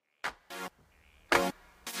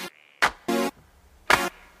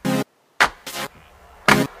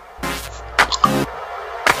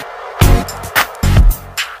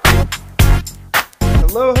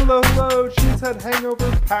Cheesehead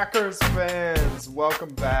Hangover Packers fans,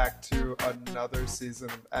 welcome back to another season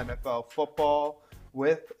of NFL football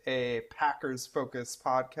with a Packers-focused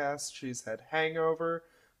podcast, Cheesehead Hangover.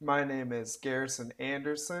 My name is Garrison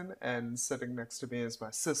Anderson, and sitting next to me is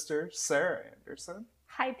my sister, Sarah Anderson.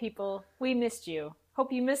 Hi, people. We missed you.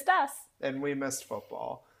 Hope you missed us. And we missed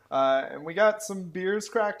football. And we got some beers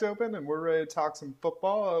cracked open, and we're ready to talk some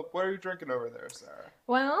football. What are you drinking over there, Sarah?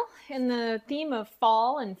 Well, in the theme of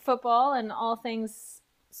fall and football and all things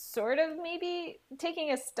sort of maybe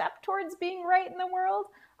taking a step towards being right in the world,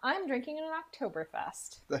 I'm drinking an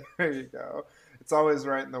Oktoberfest. There you go. It's always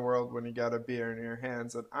right in the world when you got a beer in your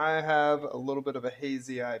hands. And I have a little bit of a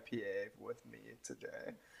hazy IPA with me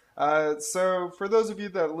today. So for those of you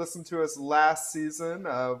that listened to us last season,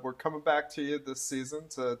 we're coming back to you this season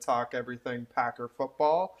to talk everything Packer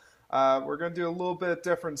football. We're going to do a little bit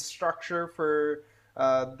different structure for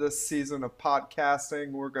this season of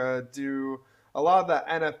podcasting. We're going to do a lot of the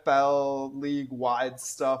NFL league-wide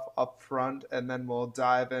stuff up front, and then we'll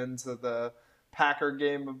dive into the Packer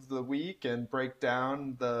game of the week and break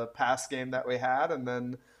down the past game that we had, and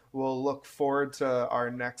then we'll look forward to our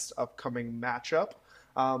next upcoming matchup.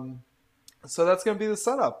 So that's going to be the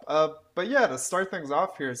setup. But yeah, to start things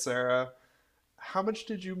off here, Sarah, how much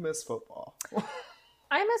did you miss football?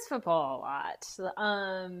 I miss football a lot.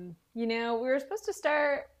 We were supposed to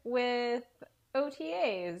start with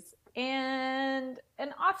OTAs and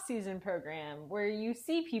an off-season program where you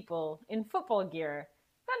see people in football gear,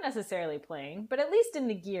 not necessarily playing, but at least in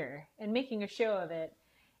the gear and making a show of it.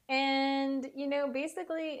 And,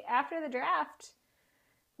 basically after the draft,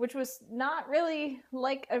 which was not really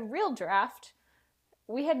like a real draft,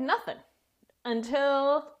 we had nothing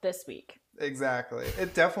until this week. Exactly.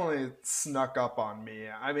 It definitely snuck up on me.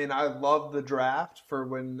 I mean, I love the draft for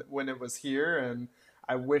when it was here, and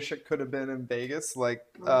I wish it could have been in Vegas like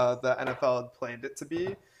the NFL had planned it to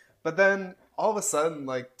be. But then all of a sudden,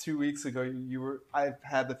 like 2 weeks ago, I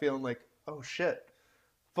had the feeling like, oh shit,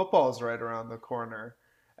 football's right around the corner.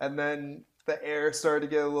 And then the air started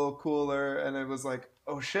to get a little cooler, and it was like,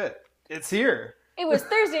 oh shit, it's here. It was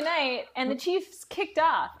Thursday night, and the Chiefs kicked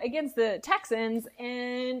off against the Texans,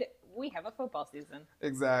 and we have a football season.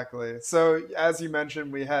 Exactly. So, as you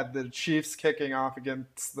mentioned, we had the Chiefs kicking off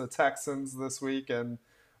against the Texans this week, and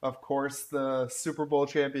of course, the Super Bowl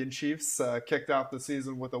champion Chiefs kicked off the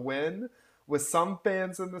season with a win, with some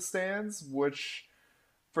fans in the stands, which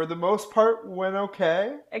for the most part went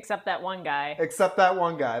okay. Except that one guy.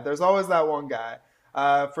 There's always that one guy.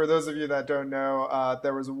 For those of you that don't know,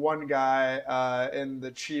 there was one guy in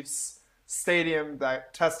the Chiefs stadium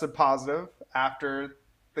that tested positive after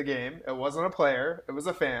the game. It wasn't a player. It was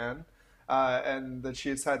a fan. And the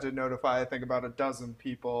Chiefs had to notify, I think, about a dozen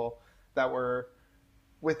people that were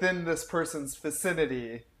within this person's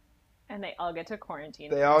vicinity. And they all get to quarantine.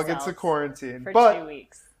 For 2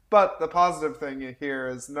 weeks. But the positive thing here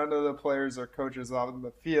is none of the players or coaches on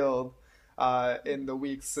the field in the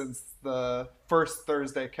weeks since the first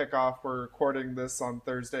Thursday kickoff. We're recording this on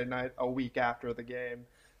Thursday night, a week after the game.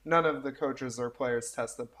 None of the coaches or players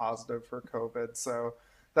tested positive for COVID. So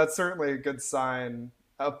that's certainly a good sign,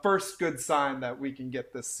 a first good sign that we can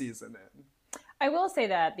get this season in. I will say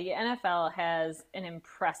that the NFL has an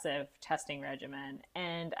impressive testing regimen,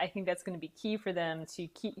 and I think that's going to be key for them to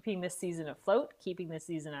keeping this season afloat, keeping this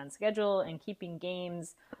season on schedule, and keeping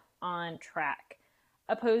games on track,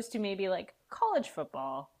 opposed to maybe like college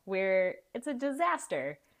football, where it's a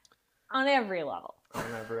disaster on every level.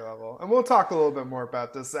 And we'll talk a little bit more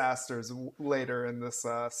about disasters later in this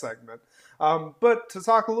segment. But to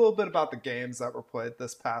talk a little bit about the games that were played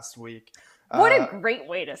this past week. What a great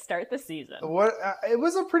way to start the season. It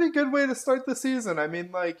was a pretty good way to start the season. I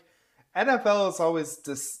mean, like, NFL is always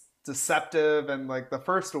deceptive, and like the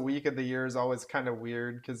first week of the year is always kind of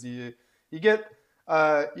weird because you get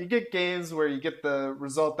games where you get the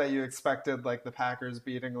result that you expected, like the Packers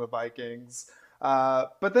beating the Vikings.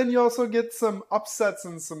 But then you also get some upsets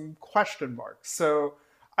and some question marks. So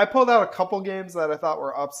I pulled out a couple games that I thought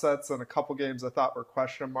were upsets and a couple games I thought were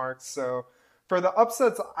question marks. So for the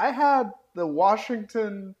upsets, I had the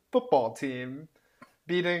Washington football team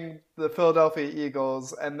beating the Philadelphia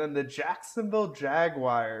Eagles, and then the Jacksonville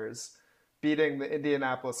Jaguars beating the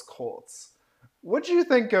Indianapolis Colts. What do you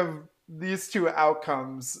think of these two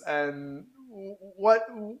outcomes, and what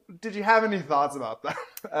did you have any thoughts about that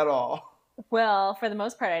at all? Well, for the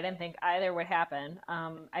most part, I didn't think either would happen.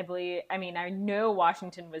 I know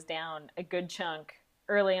Washington was down a good chunk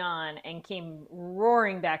early on and came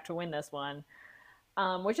roaring back to win this one.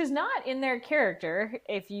 Which is not in their character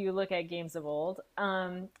if you look at games of old.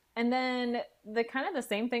 And then the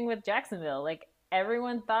same thing with Jacksonville. Like,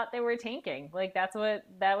 everyone thought they were tanking. Like that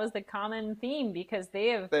was the common theme because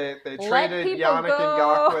they let traded people Yannick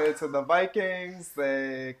go. Ngakoue to the Vikings.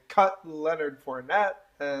 They cut Leonard Fournette,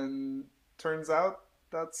 and turns out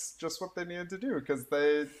that's just what they needed to do because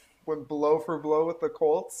they went blow for blow with the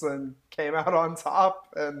Colts and came out on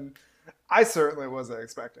top. And I certainly wasn't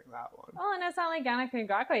expecting that one. Well, and it's not like Yannick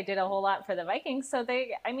Ngakoue did a whole lot for the Vikings. So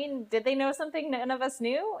did they know something none of us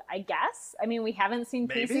knew? I guess. I mean, we haven't seen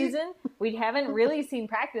Maybe. preseason. We haven't really seen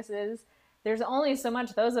practices. There's only so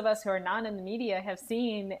much those of us who are not in the media have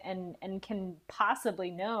seen and can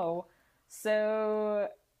possibly know. So,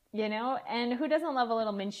 and who doesn't love a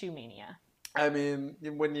little Minshew mania? I mean,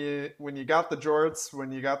 when you got the jorts,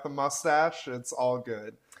 when you got the mustache, it's all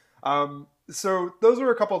good. So those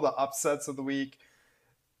are a couple of the upsets of the week.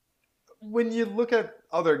 When you look at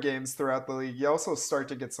other games throughout the league, you also start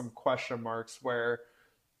to get some question marks where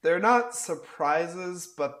they're not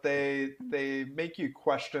surprises, but they make you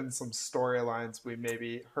question some storylines we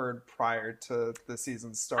maybe heard prior to the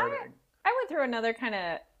season starting. I would throw another kind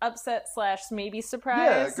of upset / maybe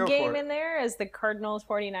surprise game in there as the Cardinals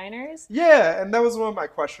 49ers. Yeah, and that was one of my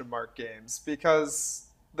question mark games because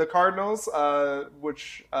the Cardinals,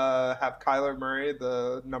 which have Kyler Murray,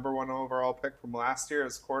 the number 1 overall pick from last year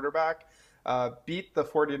as quarterback, beat the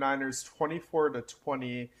 49ers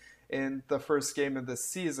 24-20 in the first game of the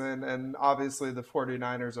season. And obviously the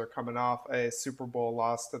 49ers are coming off a Super Bowl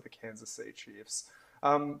loss to the Kansas City Chiefs.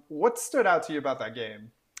 What stood out to you about that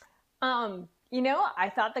game? I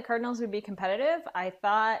thought the Cardinals would be competitive. I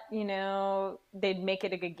thought, they'd make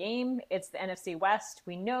it a good game. It's the NFC West.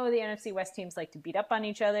 We know the NFC West teams like to beat up on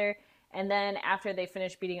each other. And then after they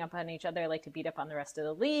finish beating up on each other, like to beat up on the rest of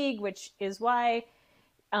the league, which is why,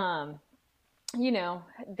 they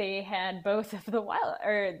had both of the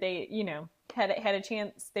had a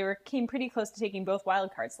chance. They came pretty close to taking both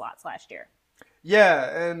wild card slots last year.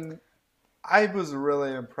 Yeah, and I was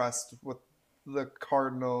really impressed with the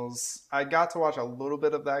Cardinals. I got to watch a little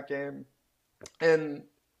bit of that game, and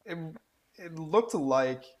it looked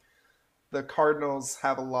like the Cardinals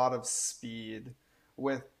have a lot of speed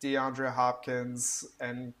with DeAndre Hopkins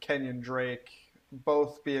and Kenyon Drake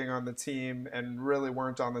both being on the team and really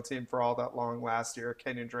weren't on the team for all that long last year.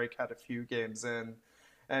 Kenyon Drake had a few games in,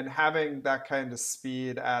 and having that kind of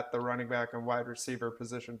speed at the running back and wide receiver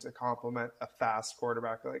position to complement a fast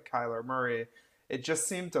quarterback like Kyler Murray, it just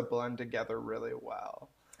seemed to blend together really well.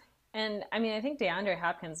 And I mean, I think DeAndre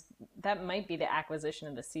Hopkins, that might be the acquisition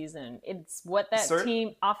of the season. It's what that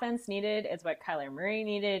team offense needed. It's what Kyler Murray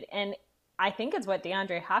needed. And I think it's what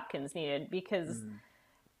DeAndre Hopkins needed because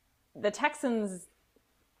the Texans,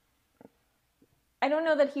 I don't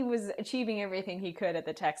know that he was achieving everything he could at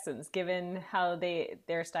the Texans, given how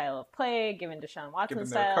their style of play, given Deshaun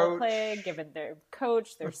Watson's style of play, given their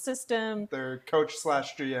coach, their system. Their coach /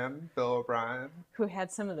 GM, Bill O'Brien. Who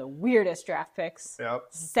had some of the weirdest draft picks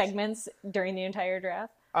segments during the entire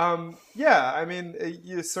draft. Yeah, I mean,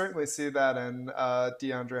 you certainly see that in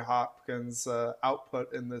DeAndre Hopkins'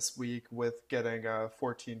 output in this week with getting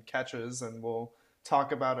 14 catches, and we'll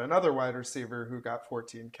talk about another wide receiver who got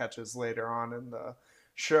 14 catches later on in the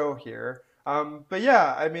show here. But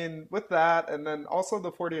yeah, I mean, with that, and then also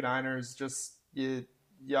the 49ers, just you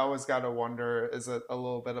always got to wonder, is it a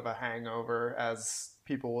little bit of a hangover, as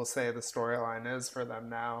people will say the storyline is for them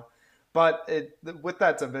now. But with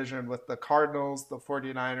that division, with the Cardinals, the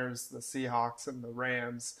 49ers, the Seahawks, and the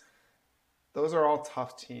Rams, those are all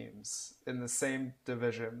tough teams in the same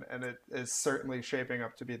division, and it is certainly shaping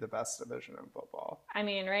up to be the best division in football. I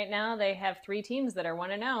mean, right now they have 3 teams that are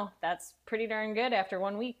 1-0. That's pretty darn good after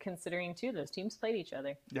 1 week, considering 2 of those teams played each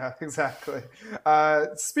other. Yeah, exactly.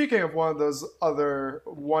 Speaking of one of those other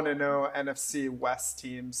 1-0 NFC West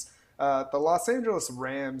teams, the Los Angeles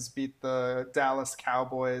Rams beat the Dallas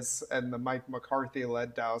Cowboys and the Mike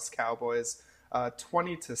McCarthy-led Dallas Cowboys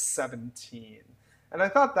 20-17. And I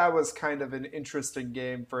thought that was kind of an interesting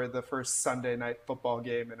game for the first Sunday night football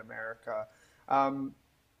game in America.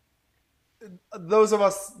 Those of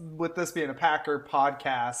us, with this being a Packer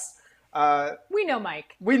podcast, we know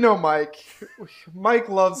Mike. We know Mike. Mike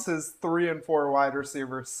loves his 3 and 4 wide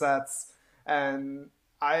receiver sets, and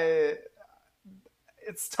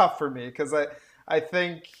it's tough for me because I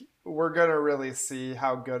think we're going to really see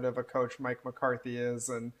how good of a coach Mike McCarthy is,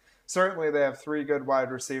 and certainly they have 3 good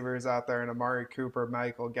wide receivers out there in Amari Cooper,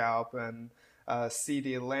 Michael Gallup, and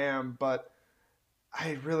CeeDee Lamb. But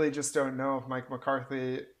I really just don't know if Mike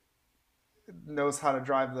McCarthy knows how to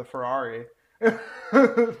drive the Ferrari. I think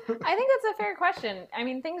that's a fair question. I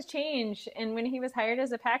mean, things change. And when he was hired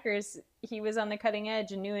as a Packers, he was on the cutting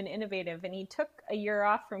edge and new and innovative. And he took a year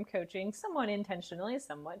off from coaching, somewhat intentionally,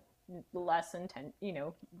 somewhat less less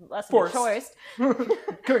of a Forced. choice.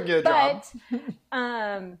 Couldn't get a job.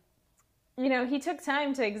 But, he took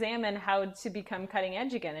time to examine how to become cutting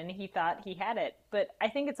edge again, and he thought he had it. But I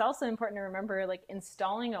think it's also important to remember, like,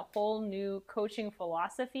 installing a whole new coaching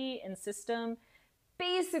philosophy and system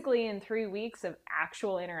basically in 3 weeks of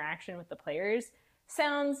actual interaction with the players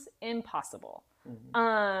sounds impossible.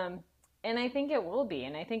 Mm-hmm. And I think it will be.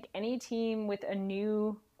 And I think any team with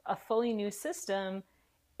a fully new system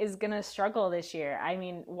is going to struggle this year. I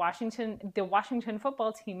mean, the Washington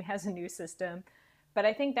football team has a new system, but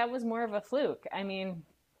I think that was more of a fluke. I mean,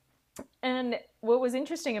 and what was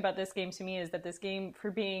interesting about this game to me is that this game, for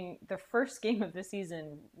being the first game of the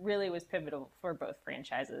season, really was pivotal for both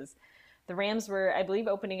franchises. The Rams were, I believe,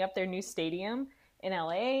 opening up their new stadium in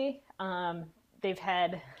LA. They've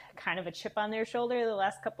had kind of a chip on their shoulder the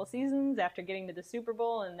last couple seasons after getting to the Super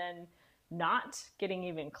Bowl and then not getting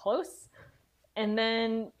even close. And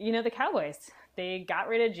then, the Cowboys, they got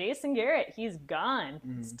rid of Jason Garrett. He's gone.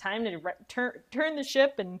 Mm-hmm. It's time to turn the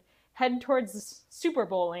ship and head towards Super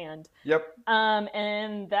Bowl land. Yep.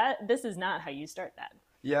 And this is not how you start that.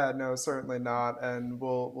 Yeah, no, certainly not. And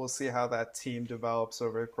we'll see how that team develops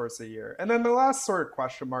over the course of the year. And then the last sort of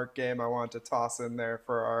question mark game I want to toss in there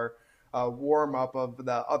for our warm-up of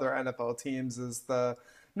the other NFL teams is the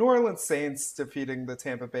New Orleans Saints defeating the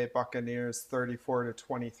Tampa Bay Buccaneers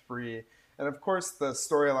 34-23. And of course, the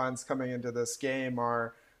storylines coming into this game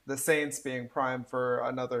are the Saints being primed for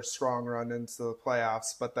another strong run into the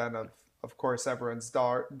playoffs, but then of course everyone's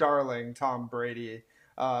darling Tom Brady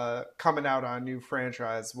coming out on a new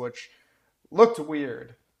franchise, which looked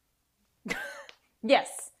weird.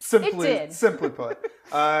 Yes, it did. Simply put.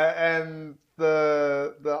 And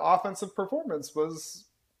the offensive performance was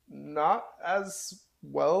not as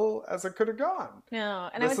well as it could have gone. No,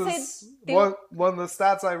 and this I would say one of the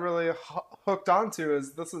stats I really hooked onto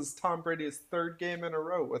is this is Tom Brady's third game in a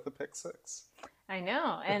row with a pick six. I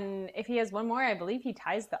know, and if he has one more, I believe he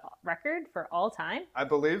ties the record for all time. I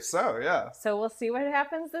believe so, yeah. So we'll see what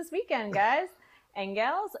happens this weekend, guys and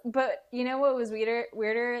gals. But you know what was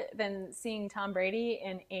weirder than seeing Tom Brady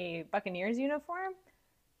in a Buccaneers uniform?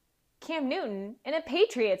 Cam Newton in a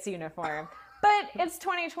Patriots uniform. But it's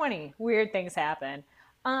 2020. Weird things happen.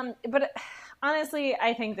 But honestly,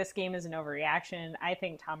 I think this game is an overreaction. I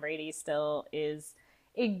think Tom Brady still is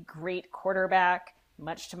a great quarterback,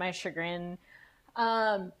 much to my chagrin.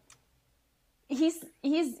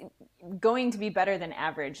 He's going to be better than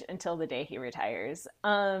average until the day he retires.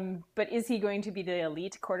 But is he going to be the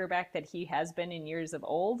elite quarterback that he has been in years of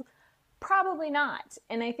old? Probably not.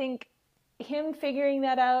 And I think him figuring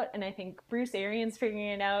that out, and I think Bruce Arians figuring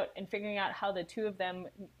it out and figuring out how the two of them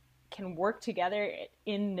can work together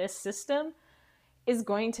in this system is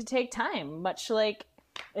going to take time, much like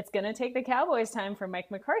it's going to take the Cowboys time for Mike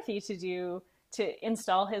McCarthy to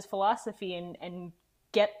install his philosophy and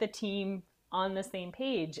get the team on the same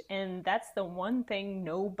page. And that's the one thing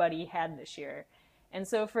nobody had this year. And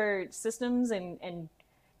so for systems and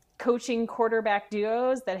coaching quarterback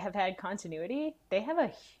duos that have had continuity, they have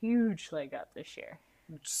a huge leg up this year.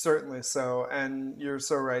 Certainly so. And you're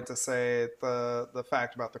so right to say the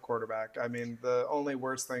fact about the quarterback. I mean, the only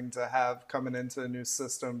worst thing to have coming into a new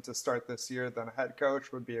system to start this year than a head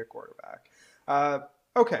coach would be a quarterback.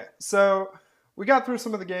 Okay, so we got through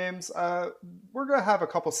some of the games. We're going to have a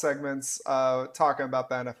couple segments talking about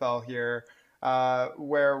the NFL here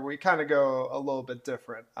where we kind of go a little bit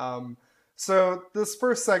different. So this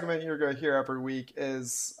first segment you're going to hear every week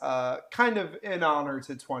is kind of in honor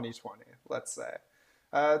to 2020, let's say.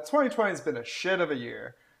 2020 has been a shit of a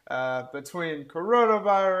year between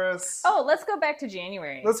coronavirus. Oh, let's go back to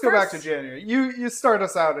January. Let's go back to January. You start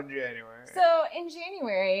us out in January. So in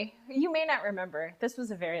January, you may not remember, this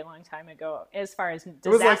was a very long time ago as far as disasters. It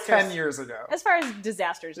was like 10 years ago. As far as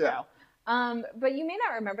disasters go. But you may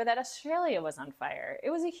not remember that Australia was on fire.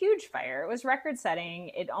 It was a huge fire. It was record-setting.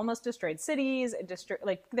 It almost destroyed cities.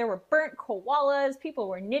 There were burnt koalas. People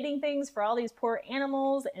were knitting things for all these poor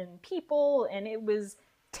animals and people, and it was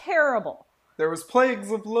terrible. There was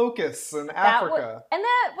plagues of locusts in Africa. And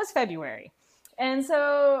that was February. And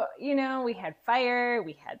so, we had fire,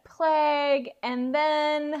 we had plague, and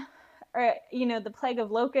then, the plague of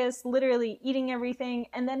locusts literally eating everything.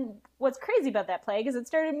 And then what's crazy about that plague is it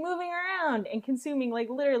started moving around and consuming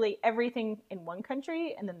literally everything in one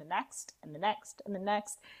country, and then the next, and the next, and the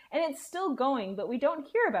next. And it's still going, but we don't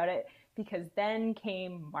hear about it because then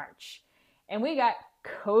came March. And we got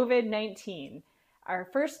COVID-19. Our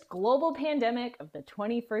first global pandemic of the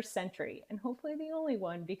 21st century, and hopefully the only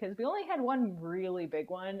one, because we only had one really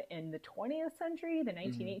big one in the 20th century, the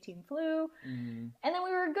 1918 flu, and then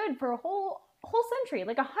we were good for a whole whole century,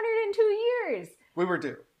 like 102 years. We were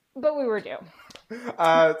due. But we were due.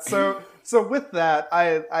 So with that,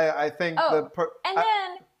 I think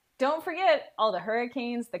then don't forget all the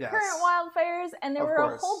hurricanes, the current wildfires, and there were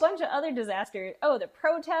a whole bunch of other disasters. Oh, the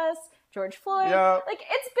protests, George Floyd. Yeah. Like,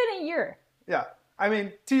 it's been a year. Yeah. I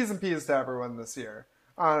mean, T's and P's to everyone this year,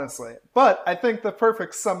 honestly. But I think the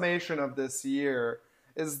perfect summation of this year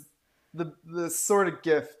is the sort of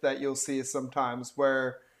gift that you'll see sometimes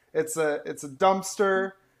where it's a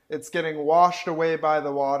dumpster, it's getting washed away by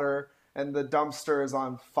the water, and the dumpster is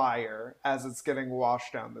on fire as it's getting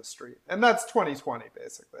washed down the street. And that's 2020,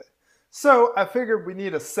 basically. So I figured we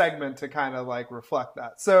need a segment to kind of like reflect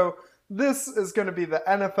that. So this is going to be the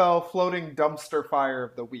NFL Floating Dumpster Fire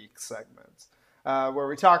of the Week segment, where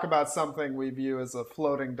we talk about something we view as a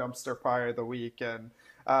floating dumpster fire of the week and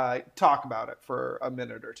talk about it for a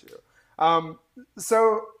minute or two.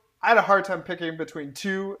 So I had a hard time picking between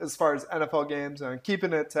two as far as NFL games, and I'm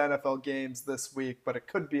keeping it to NFL games this week, but it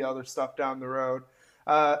could be other stuff down the road.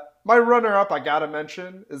 My runner-up, I gotta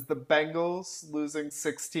mention, is the Bengals losing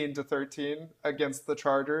 16-13 against the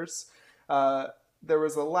Chargers. There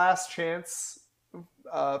was a last chance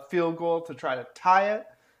field goal to try to tie it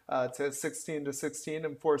to 16-16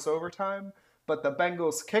 and force overtime, but the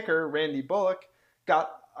Bengals kicker, Randy Bullock,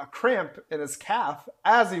 got a cramp in his calf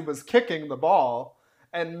as he was kicking the ball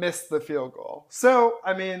and missed the field goal. So,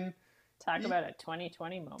 I mean... Talk about a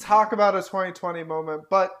 2020 moment. Talk about a 2020 moment,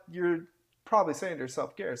 but you're probably saying to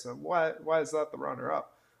yourself, Garrison, why is that the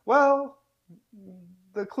runner-up? Well,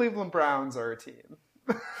 the Cleveland Browns are a team.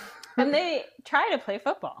 And they try to play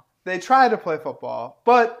football. They try to play football,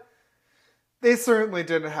 but they certainly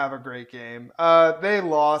didn't have a great game. They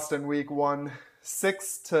lost in week 1,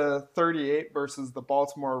 6-38 versus the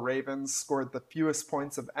Baltimore Ravens, scored the fewest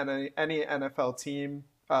points of any NFL team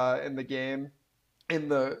in the game, in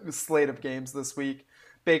the slate of games this week.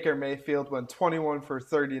 Baker Mayfield went 21 for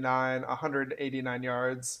 39, 189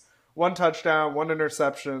 yards, 1 touchdown, 1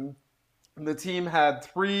 interception. The team had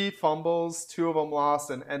 3 fumbles, 2 of them lost,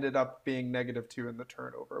 and ended up being -2 in the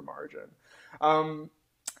turnover margin.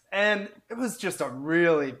 And it was just a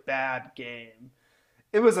really bad game.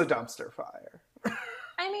 It was a dumpster fire.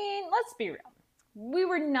 I mean, let's be real. We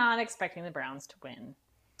were not expecting the Browns to win.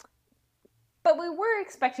 But we were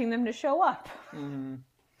expecting them to show up. Mm-hmm.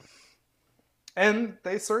 And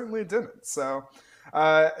they certainly didn't. So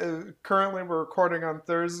currently we're recording on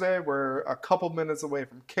Thursday. We're a couple minutes away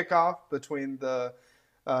from kickoff between the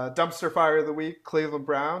dumpster fire of the week, Cleveland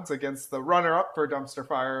Browns, against the runner-up for dumpster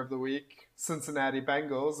fire of the week, Cincinnati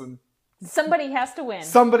Bengals. And somebody has to win.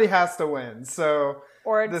 Somebody has to win. So...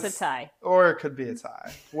 Or it's a tie. Or it could be a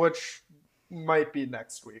tie, which might be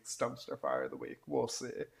next week's dumpster fire of the week. We'll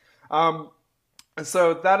see.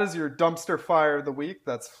 So that is your dumpster fire of the week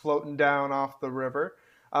that's floating down off the river.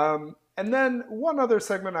 And then one other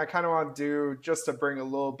segment I kind of want to do just to bring a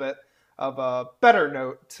little bit of a better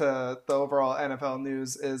note to the overall NFL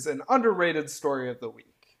news is an underrated story of the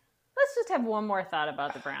week. Let's just have one more thought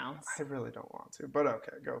about the Browns. I really don't want to, but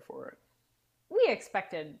okay, go for it. We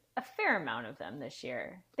expected a fair amount of them this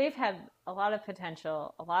year. They've had a lot of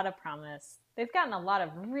potential, a lot of promise. They've gotten a lot of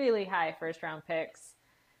really high first-round picks.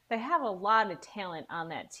 They have a lot of talent on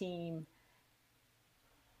that team.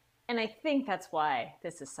 And I think that's why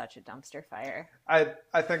this is such a dumpster fire. I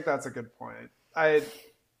think that's a good point.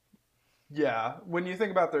 When you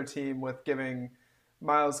think about their team with giving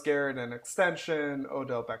Myles Garrett an extension,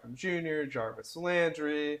 Odell Beckham Jr., Jarvis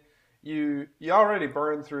Landry... You already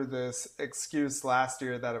burned through this excuse last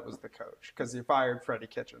year that it was the coach because you fired Freddie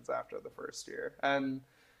Kitchens after the first year. And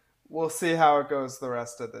we'll see how it goes the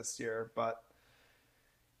rest of this year. But,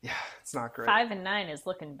 yeah, it's not great. 5-9 is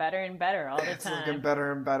looking better and better all the time. It's looking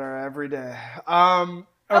better and better every day.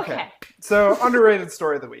 Okay. So, underrated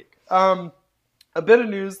story of the week. A bit of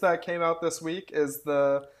news that came out this week is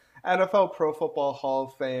the NFL Pro Football Hall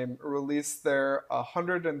of Fame released their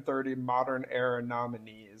 130 modern era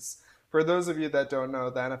nominees. For those of you that don't know,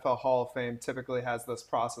 the NFL Hall of Fame typically has this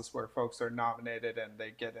process where folks are nominated and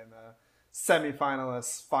they get in a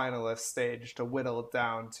semifinalist, finalist stage to whittle it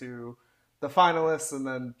down to the finalists, and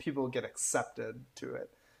then people get accepted to it.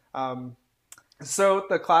 So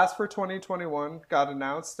the class for 2021 got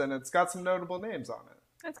announced, and it's got some notable names on it.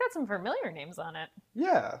 It's got some familiar names on it.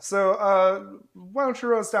 Yeah. So why don't you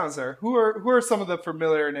roll us down, Sarah? Who are some of the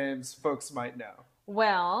familiar names folks might know?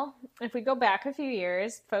 Well, if we go back a few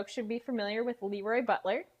years, folks should be familiar with Leroy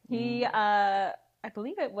Butler. He, I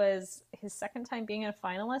believe it was his second time being a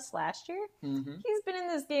finalist last year. Mm-hmm. He's been in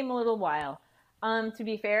this game a little while. To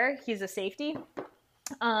be fair, he's a safety.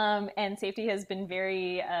 And safety has been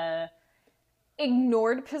very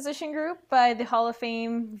ignored position group by the Hall of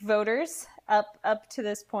Fame voters up to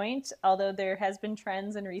this point, although there has been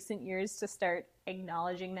trends in recent years to start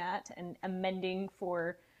acknowledging that and amending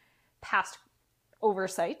for past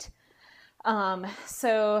oversight.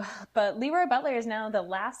 But Leroy Butler is now the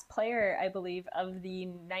last player, I believe, of the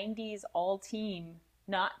 90s all-team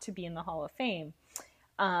not to be in the Hall of Fame.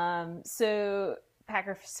 So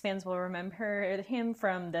Packers fans will remember him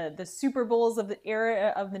from the Super Bowls of the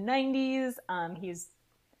era of the 90s. He's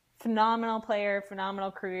a phenomenal player,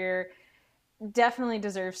 phenomenal career. Definitely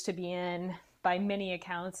deserves to be in by many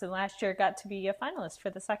accounts. And last year got to be a finalist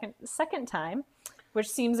for the second time, which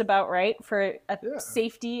seems about right for a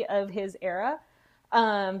safety of his era.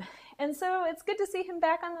 And so it's good to see him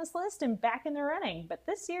back on this list and back in the running. But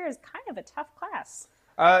this year is kind of a tough class.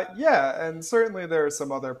 And certainly there are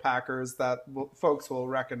some other Packers that folks will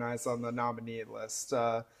recognize on the nominee list.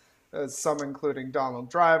 Some including Donald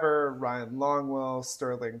Driver, Ryan Longwell,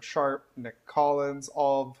 Sterling Sharp, Nick Collins,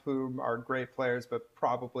 all of whom are great players but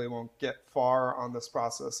probably won't get far on this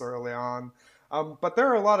process early on. But there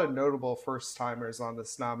are a lot of notable first-timers on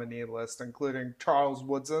this nominee list, including Charles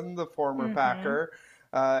Woodson, the former Packer,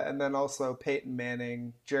 and then also Peyton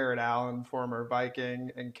Manning, Jared Allen, former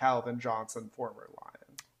Viking, and Calvin Johnson, former Lion.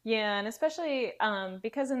 Yeah, and especially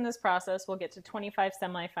because in this process we'll get to 25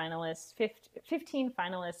 semifinalists, 15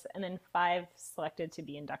 finalists, and then 5 selected to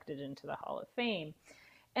be inducted into the Hall of Fame.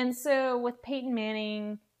 And so with Peyton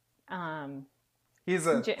Manning... he's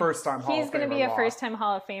a first-time Hall of Famer. He's going to be a first-time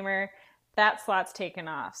Hall of Famer. That slot's taken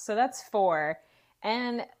off. So that's 4.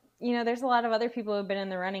 And, you know, there's a lot of other people who've been in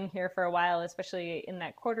the running here for a while, especially in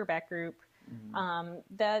that quarterback group.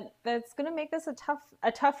 That's going to make this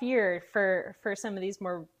a tough year for some of these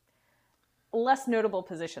less notable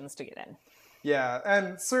positions to get in. Yeah,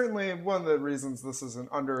 and certainly one of the reasons this is an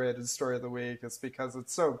underrated story of the week is because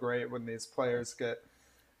it's so great when these players get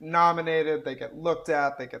nominated, they get looked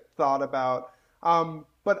at, they get thought about.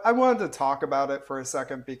 But I wanted to talk about it for a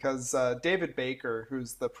second because David Baker,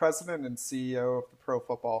 who's the president and CEO of the Pro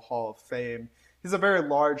Football Hall of Fame, he's a very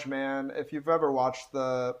large man. If you've ever watched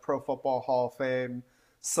the Pro Football Hall of Fame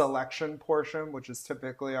selection portion, which is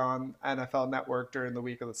typically on NFL Network during the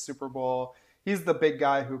week of the Super Bowl, he's the big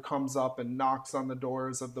guy who comes up and knocks on the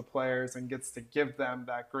doors of the players and gets to give them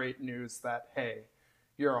that great news that, hey,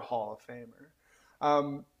 you're a Hall of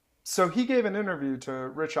Famer. So he gave an interview to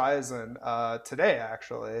Rich Eisen today,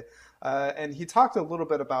 actually, and he talked a little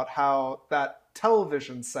bit about how that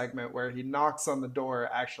television segment where he knocks on the door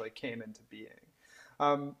actually came into being.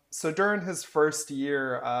 So during his first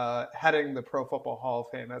year heading the Pro Football Hall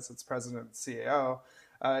of Fame as its president and CEO,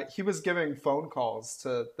 he was giving phone calls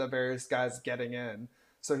to the various guys getting in.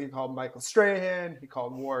 So he called Michael Strahan, he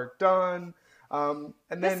called Warrick Dunn.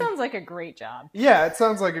 This sounds like a great job. Yeah, it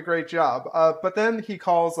sounds like a great job. But then he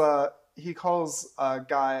calls a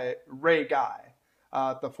guy, Ray Guy,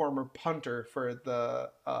 the former punter for the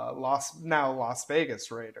Las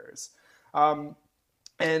Vegas Raiders.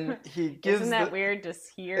 And he gives... Isn't that weird to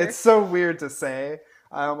hear? It's so weird to say.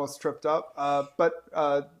 I almost tripped up. But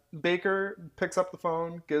Baker picks up the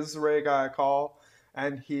phone, gives Ray Guy a call,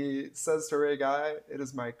 and he says to Ray Guy, "It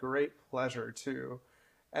is my great pleasure to..."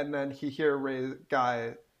 And then Ray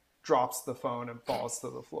Guy drops the phone and falls to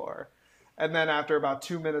the floor. And then after about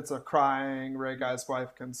 2 minutes of crying, Ray Guy's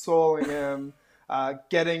wife consoling him,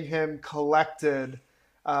 getting him collected,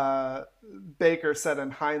 Baker said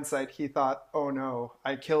in hindsight, he thought, "Oh no,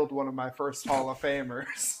 I killed one of my first Hall of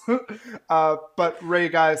Famers." But Ray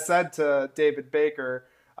Guy said to David Baker,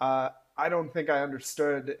 "I don't think I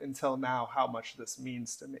understood until now how much this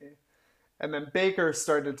means to me." And then Baker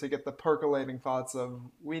started to get the percolating thoughts of,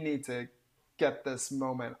 we need to get this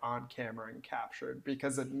moment on camera and captured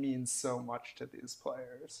because it means so much to these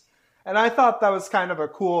players. And I thought that was kind of a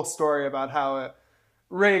cool story about how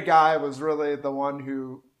Ray Guy was really the one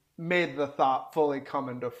who made the thought fully come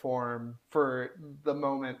into form for the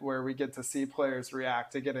moment where we get to see players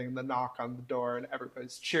react to getting the knock on the door and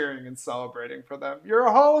everybody's cheering and celebrating for them. You're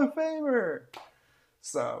a Hall of Famer!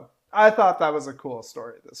 So I thought that was a cool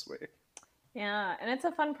story this week. Yeah, and it's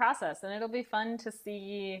a fun process, and it'll be fun to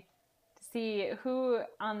see who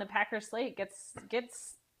on the Packers slate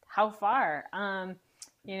gets how far.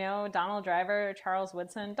 Donald Driver, Charles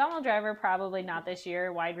Woodson. Donald Driver probably not this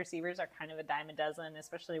year. Wide receivers are kind of a dime a dozen,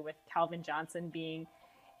 especially with Calvin Johnson being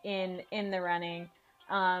in the running,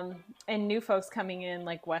 and new folks coming in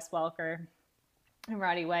like Wes Welker and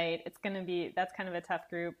Roddy White. That's kind of a tough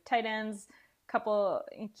group. Tight ends.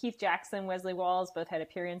 Keith Jackson, Wesley Walls both had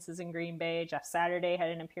appearances in Green Bay. Jeff Saturday had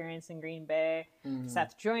an appearance in Green Bay.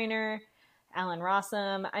 Seth Joyner, Allen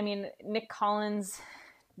Rossum. I mean, Nick Collins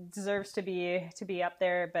deserves to be up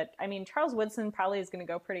there. But I mean, Charles Woodson probably is going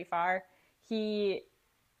to go pretty far. He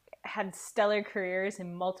had stellar careers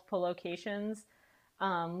in multiple locations.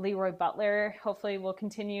 Leroy Butler hopefully will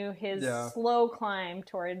continue his slow climb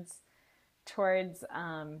towards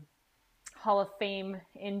Hall of Fame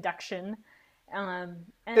induction.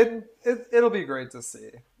 And it'll be great to see.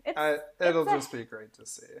 It'll just be great to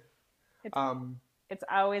see. It's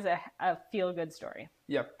always a feel-good story.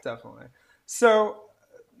 Yep, definitely. So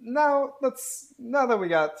now that we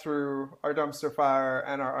got through our dumpster fire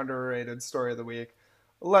and our underrated story of the week,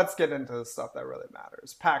 let's get into the stuff that really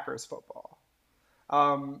matters. Packers football.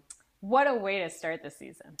 What a way to start the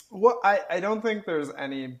season. I don't think there's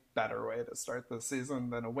any better way to start the season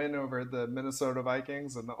than a win over the Minnesota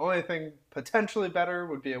Vikings, and the only thing potentially better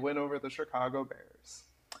would be a win over the Chicago Bears.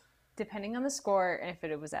 Depending on the score and if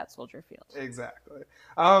it was at Soldier Field. Exactly.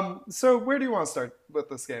 So where do you want to start with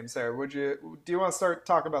this game, Sarah? Do you want to start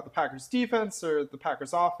talking about the Packers defense or the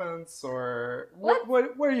Packers offense, or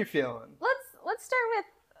what are you feeling? Let's start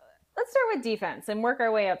with defense and work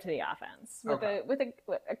our way up to the offense with a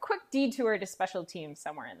quick detour to special teams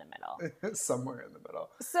somewhere in the middle. Somewhere in the middle.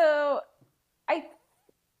 So,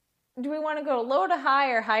 do we want to go low to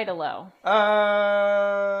high or high to low?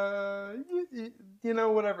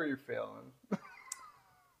 Whatever you're feeling.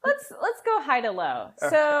 Let's go high to low.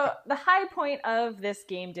 So the high point of this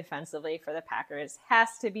game defensively for the Packers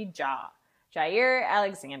has to be Jaire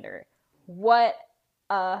Alexander. What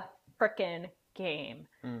a frickin' game.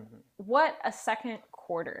 Mm-hmm. What a second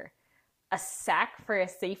quarter. A sack for a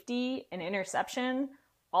safety, an interception,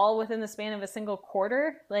 all within the span of a single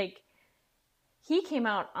quarter. Like, he came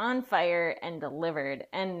out on fire and delivered,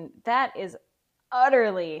 and that is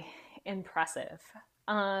utterly impressive.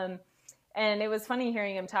 And it was funny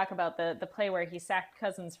hearing him talk about the play where he sacked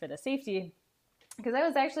Cousins for the safety, because that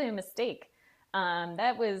was actually a mistake.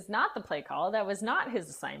 That was not the play call. That was not his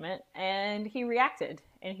assignment. And he reacted.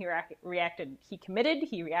 And he reacted. He committed.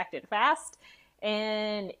 He reacted fast.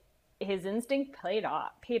 And his instinct paid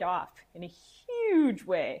off in a huge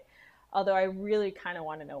way. Although I really kind of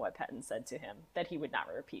want to know what Pettin said to him that he would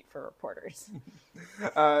not repeat for reporters.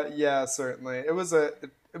 Yeah, certainly. It was a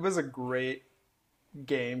great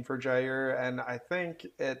game for Jaire, and I think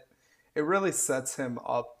it really sets him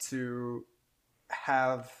up to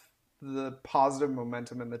have the positive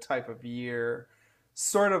momentum and the type of year,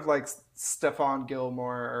 sort of like Stephon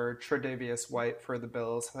Gilmore or Tre'Davious White for the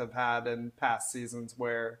Bills have had in past seasons,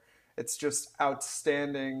 where it's just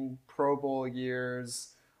outstanding Pro Bowl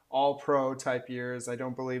years, All-Pro type years. I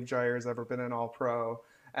don't believe Jaire's ever been an All-Pro.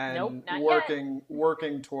 And nope, not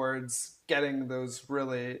working towards getting those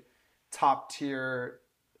really top-tier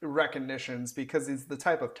recognitions, because he's the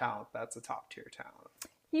type of talent that's a top-tier talent.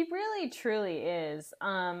 He really, truly is.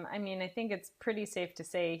 I mean, I think it's pretty safe to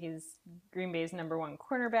say he's Green Bay's number one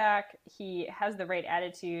cornerback. He has the right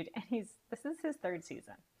attitude, and this is his third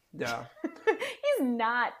season. Yeah. He's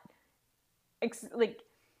not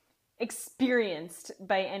experienced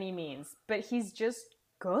by any means, but he's just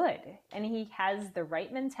good, and he has the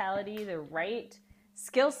right mentality, the right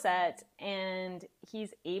skill set, and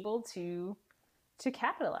he's able to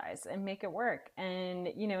capitalize and make it work. And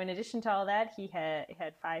in addition to all that, he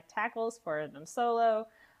had 5 tackles, 4 of them solo.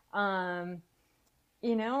 You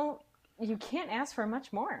can't ask for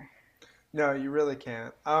much more. No, you really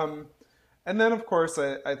can't. And then, of course,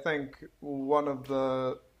 I think one of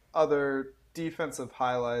the other defensive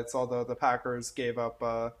highlights, although the Packers gave up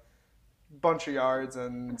a bunch of yards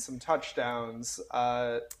and some touchdowns.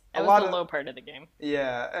 That was the low part of the game.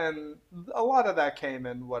 Yeah, and a lot of that came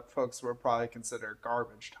in what folks would probably consider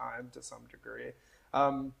garbage time to some degree.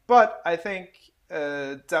 But I think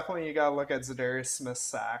definitely you got to look at Zadarius Smith's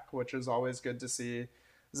sack, which is always good to see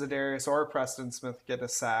Zadarius or Preston Smith get a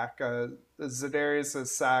sack. Zadarius'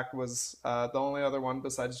 sack was the only other one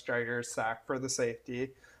besides Jaire's sack for the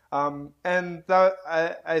safety. And that,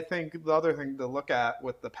 I think the other thing to look at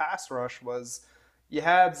with the pass rush was you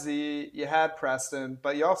had Z, you had Preston,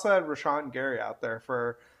 but you also had Rashawn Gary out there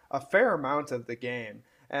for a fair amount of the game.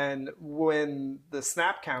 And when the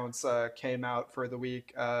snap counts came out for the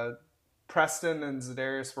week, Preston and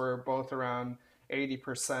Zadarius were both around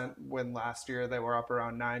 80%, when last year they were up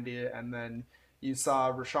around 90. And then you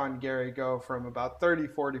saw Rashawn Gary go from about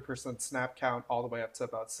 30-40% snap count all the way up to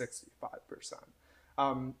about 65%.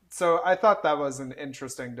 So I thought that was an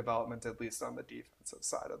interesting development, at least on the defensive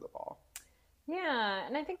side of the ball. Yeah,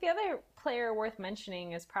 and I think the other player worth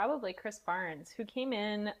mentioning is probably Chris Barnes, who came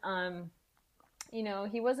in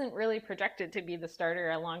he wasn't really projected to be the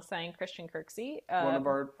starter alongside Christian Kirksey. One of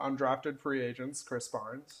our undrafted free agents, Chris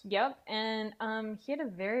Barnes. Yep, and he had a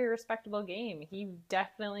very respectable game. He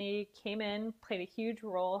definitely came in, played a huge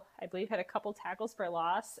role. I believe had a couple tackles for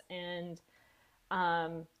loss, and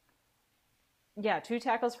 2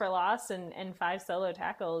 tackles for loss and 5 solo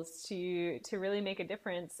tackles to really make a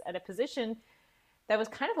difference at a position that was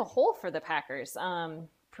kind of a hole for the Packers.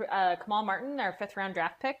 Kamal Martin, our 5th-round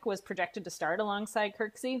draft pick, was projected to start alongside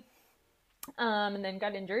Kirksey, and then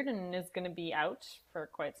got injured and is going to be out for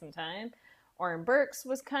quite some time. Oren Burks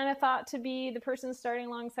was kind of thought to be the person starting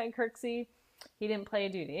alongside Kirksey. He didn't play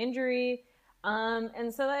due to injury.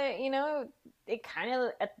 And so that, it kind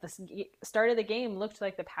of at the start of the game looked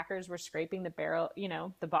like the Packers were scraping the barrel,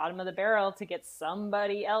 the bottom of the barrel to get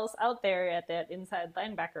somebody else out there at that inside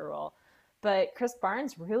linebacker role. But Chris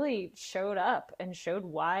Barnes really showed up and showed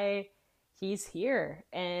why he's here.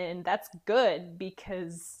 And that's good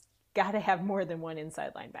because got to have more than one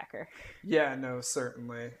inside linebacker. Yeah, no,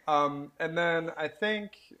 certainly. And then I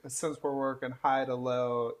think since we're working high to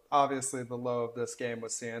low, obviously the low of this game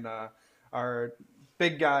was seeing our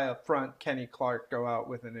big guy up front, Kenny Clark, go out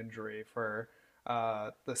with an injury for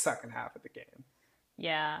the second half of the game.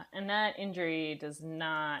 Yeah, and that injury does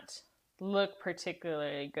not look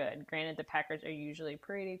particularly good. Granted, the Packers are usually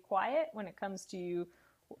pretty quiet when it comes to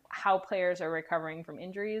how players are recovering from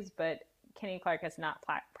injuries, but Kenny Clark has not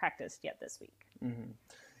practiced yet this week. Mm-hmm.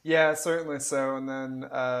 Yeah, certainly so. And then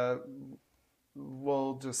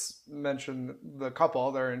we'll just mention the couple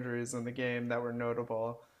other injuries in the game that were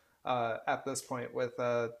notable at this point, with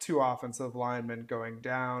 2 offensive linemen going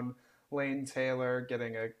down. Lane Taylor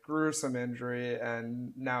getting a gruesome injury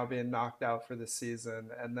and now being knocked out for the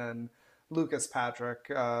season. And then Lucas Patrick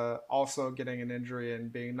also getting an injury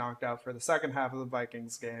and being knocked out for the second half of the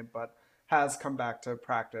Vikings game, but has come back to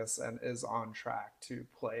practice and is on track to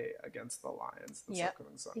play against the Lions this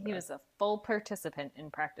upcoming Sunday. He was a full participant in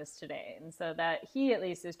practice today, and so that he at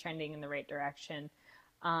least is trending in the right direction.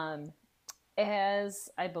 As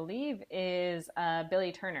I believe is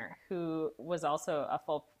Billy Turner, who was also a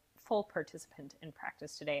full participant in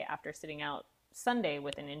practice today after sitting out Sunday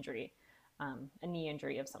with an injury, a knee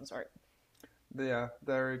injury of some sort. Yeah,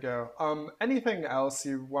 there we go. Anything else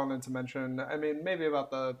you wanted to mention? I mean, maybe about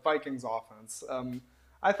the Vikings offense.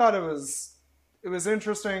 I thought it was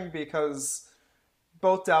interesting because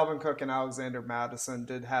both Dalvin Cook and Alexander Mattison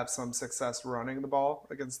did have some success running the ball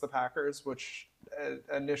against the Packers, which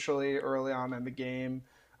initially early on in the game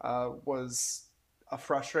was a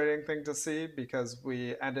frustrating thing to see because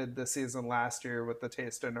we ended the season last year with the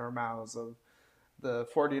taste in our mouths of the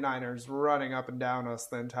 49ers running up and down us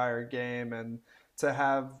the entire game, and to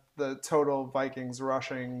have the total Vikings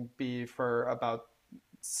rushing be for about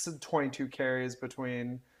 22 carries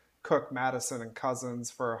between Cook, Madison, and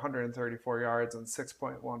Cousins for 134 yards and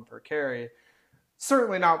 6.1 per carry.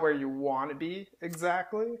 Certainly not where you want to be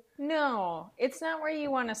exactly. No, it's not where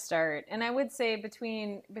you want to start. And I would say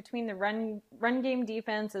between the run game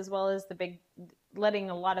defense as well as the big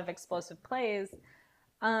letting a lot of explosive plays,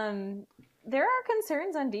 there are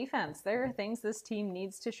concerns on defense. There are things this team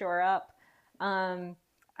needs to shore up.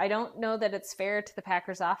 I don't know that it's fair to the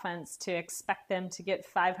Packers offense to expect them to get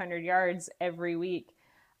 500 yards every week.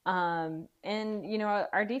 And,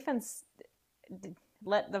 our defense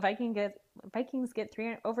let the Vikings get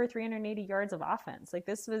over 380 yards of offense. Like,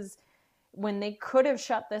 this was when they could have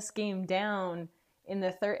shut this game down in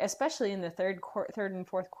the third, especially in the third and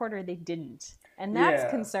fourth quarter, they didn't. And that's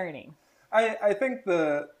concerning. I think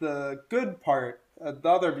the good part, the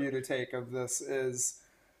other view to take of this is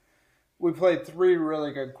we played 3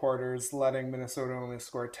 really good quarters, letting Minnesota only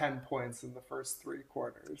score 10 points in the first 3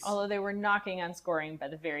 quarters. Although they were knocking on scoring by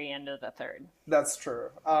the very end of the third. That's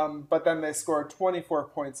true. But then they scored 24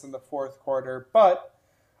 points in the fourth quarter. But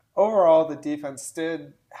overall, the defense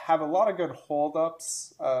did have a lot of good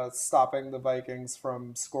holdups, stopping the Vikings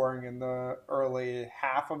from scoring in the early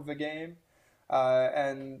half of the game.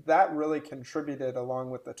 And that really contributed,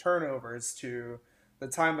 along with the turnovers, to the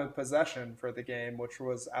time of possession for the game, which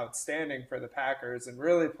was outstanding for the Packers and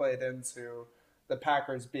really played into the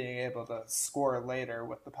Packers being able to score later,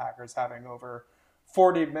 with the Packers having over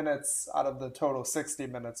 40 minutes out of the total 60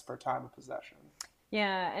 minutes per time of possession.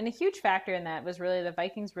 Yeah, and a huge factor in that was really the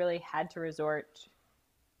Vikings really had to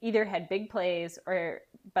either had big plays or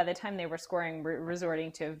by the time they were scoring,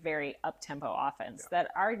 resorting to a very up-tempo offense that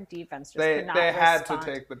our defense just could not respond. They had to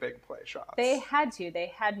take the big play shots. They had to.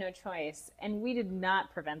 They had no choice, and we did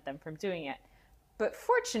not prevent them from doing it. But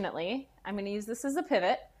fortunately, I'm going to use this as a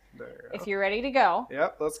pivot. There you go. If you're ready to go.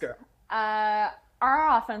 Yep, let's go. Our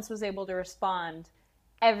offense was able to respond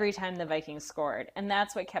every time the Vikings scored. And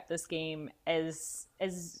that's what kept this game as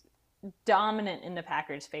dominant in the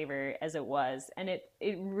Packers' favor as it was. And it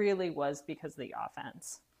really was because of the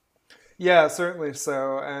offense. Yeah, certainly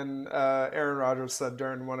so. And Aaron Rodgers said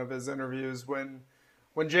during one of his interviews, when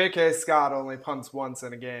J.K. Scott only punts once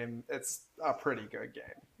in a game, it's a pretty good game.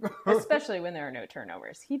 Especially when there are no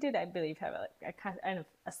turnovers. He did, I believe, have a kind of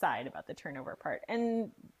aside about the turnover part.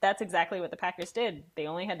 And that's exactly what the Packers did. They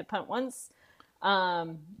only had to punt once.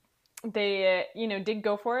 They, did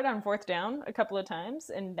go for it on fourth down a couple of times,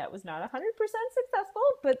 and that was not 100% successful,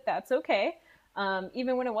 but that's okay.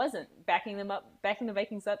 Even when it wasn't, backing the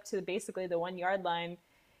Vikings up to basically the 1 yard line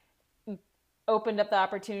opened up the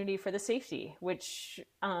opportunity for the safety, which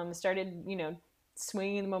started,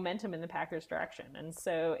 swinging the momentum in the Packers' direction. And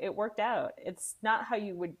so it worked out. It's not how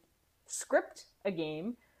you would script a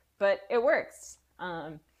game, but it works.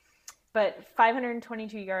 But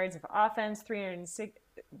 522 yards of offense,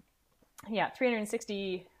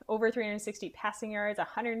 360 passing yards,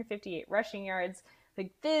 158 rushing yards.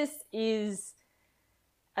 Like, this is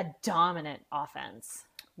a dominant offense.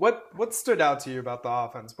 What stood out to you about the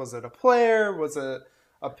offense? Was it a player? Was it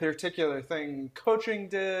a particular thing coaching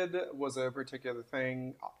did? Was it a particular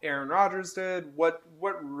thing Aaron Rodgers did? What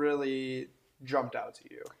really jumped out to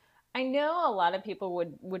you? I know a lot of people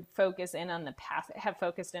would focused in on the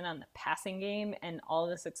passing game and all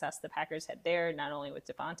the success the Packers had there, not only with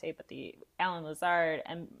Devontae, but the Allen Lazard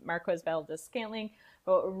and Marquez Valdes-Scantling.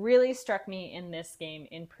 But what really struck me in this game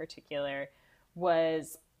in particular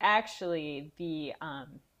was actually the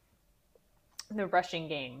rushing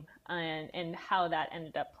game and how that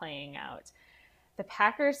ended up playing out. The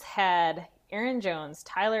Packers had Aaron Jones,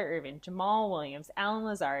 Tyler Ervin, Jamal Williams, Allen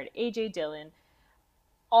Lazard, A.J. Dillon,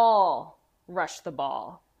 all rush the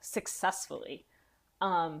ball successfully.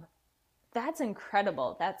 That's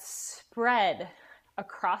incredible. That spread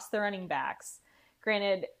across the running backs.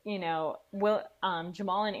 Granted, Jamal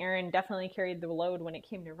and Aaron definitely carried the load when it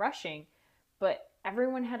came to rushing, but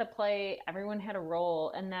everyone had a play, everyone had a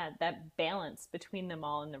role, and that balance between them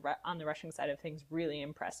all on the rushing side of things really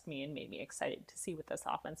impressed me and made me excited to see what this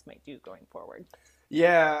offense might do going forward.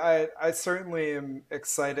 Yeah, I certainly am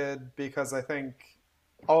excited because I think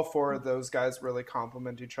all four of those guys really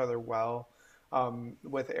complement each other well.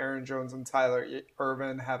 With Aaron Jones and Tyler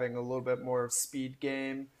Ervin having a little bit more of speed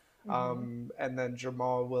game, and then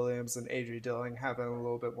Jamal Williams and A.J. Dillon having a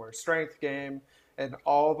little bit more strength game, and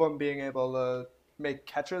all of them being able to make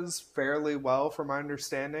catches fairly well, from my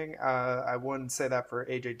understanding. I wouldn't say that for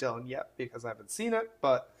A.J. Dillon yet because I haven't seen it,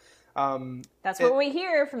 but that's what we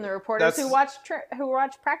hear from the reporters who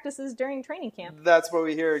watch practices during training camp. That's what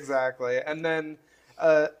we hear, exactly. And then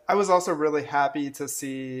I was also really happy to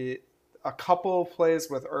see a couple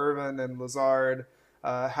plays with Ervin and Lazard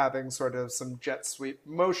having sort of some jet sweep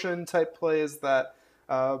motion type plays that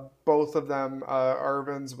both of them,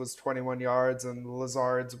 Ervin's was 21 yards and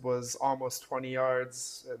Lazard's was almost 20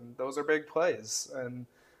 yards. And those are big plays. And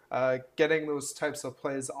getting those types of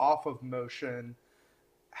plays off of motion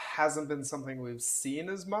hasn't been something we've seen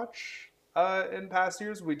as much in past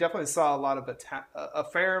years. We definitely saw a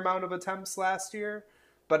fair amount of attempts last year,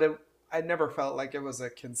 but I never felt like it was a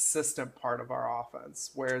consistent part of our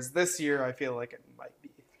offense. Whereas this year, I feel like it might be.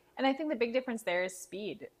 And I think the big difference there is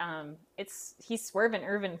speed. He's swerving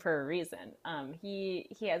Ervin for a reason. He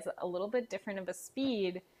has a little bit different of a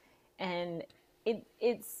speed, and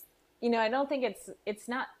it's I don't think it's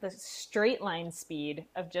not the straight line speed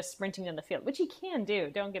of just sprinting down the field, which he can do.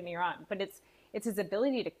 Don't get me wrong, but it's his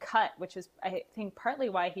ability to cut, which is, I think, partly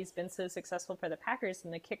why he's been so successful for the Packers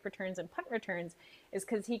in the kick returns and punt returns, is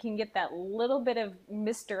because he can get that little bit of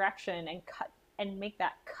misdirection and cut and make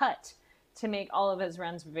that cut to make all of his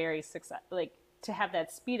runs very successful, like to have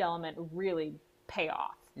that speed element really pay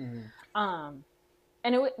off. And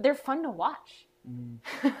they're fun to watch.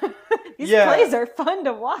 These plays are fun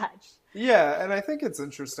to watch. Yeah, and I think it's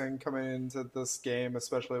interesting coming into this game,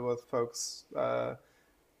 especially with folks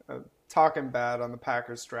talking bad on the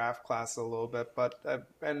Packers draft class a little bit, but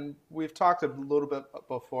and we've talked a little bit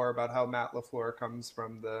before about how Matt LaFleur comes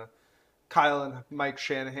from the Kyle and Mike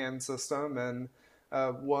Shanahan system, and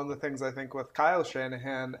one of the things I think with Kyle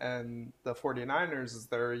Shanahan and the 49ers is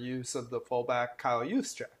their use of the fullback Kyle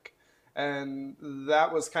Juszczyk. And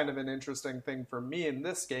that was kind of an interesting thing for me in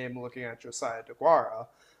this game, looking at Josiah DeGuara.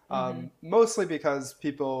 Mostly because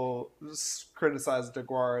people criticize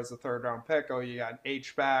DeGuara as a third-round pick. Oh, you got an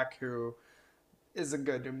H-back who isn't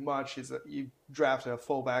going to do much. You drafted a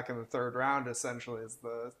fullback in the third round, essentially, is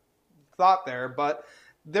the thought there. But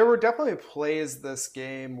there were definitely plays this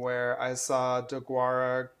game where I saw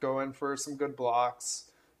DeGuara go in for some good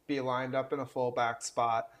blocks, be lined up in a fullback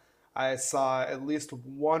spot. I saw at least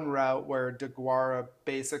one route where DeGuara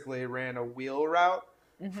basically ran a wheel route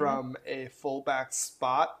from a fullback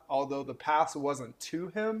spot, although the pass wasn't to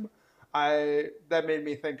him. That made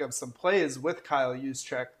me think of some plays with Kyle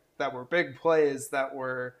Juszczyk that were big plays that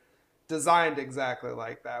were designed exactly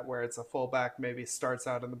like that, where it's a fullback maybe starts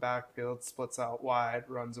out in the backfield, splits out wide,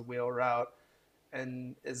 runs a wheel route,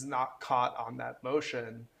 and is not caught on that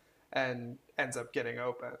motion and ends up getting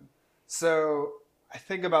open. So I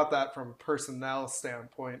think about that from a personnel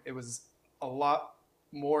standpoint. It was a lot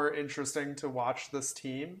more interesting to watch this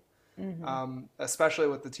team, especially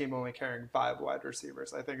with the team only carrying 5 wide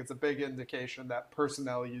receivers. I think it's a big indication that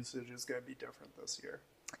personnel usage is going to be different this year.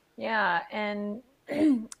 Yeah, and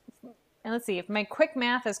let's see if my quick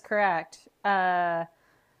math is correct.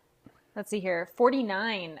 Let's see here,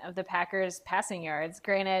 49 of the Packers' passing yards.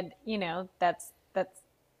 Granted, that's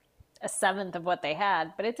a seventh of what they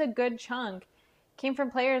had, but it's a good chunk. Came from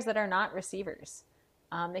players that are not receivers.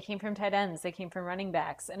 They came from tight ends. They came from running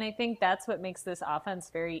backs. And I think that's what makes this offense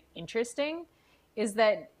very interesting, is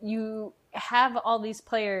that you have all these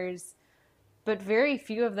players, but very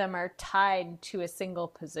few of them are tied to a single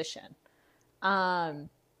position.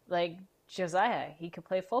 Like Josiah, he could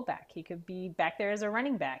play fullback. He could be back there as a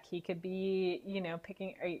running back. He could be,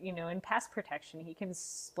 picking, in pass protection. He can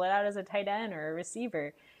split out as a tight end or a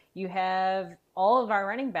receiver. You have all of our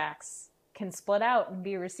running backs can split out and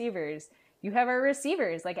be receivers. You have our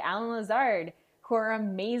receivers like Alan Lazard, who are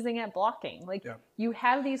amazing at blocking. You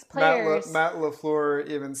have these players. Matt LaFleur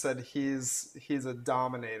even said he's a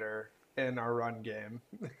dominator in our run game.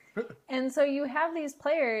 And so you have these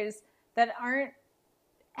players that aren't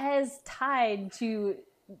as tied to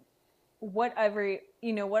what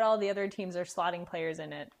all the other teams are slotting players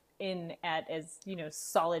in at as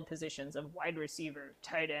solid positions of wide receiver,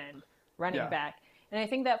 tight end, running back. And I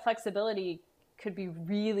think that flexibility could be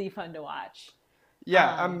really fun to watch.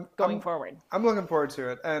 Yeah, going forward. I'm looking forward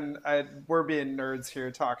to it. And we're being nerds here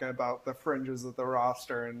talking about the fringes of the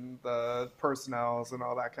roster and the personnels and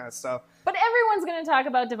all that kind of stuff. But everyone's going to talk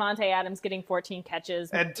about Devontae Adams getting 14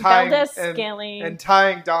 catches. And Valdez-Scantling.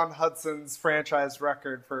 tying Don Hudson's franchise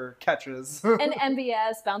record for catches. And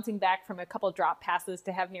MVS bouncing back from a couple drop passes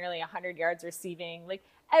to have nearly 100 yards receiving.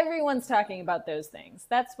 Everyone's talking about those things.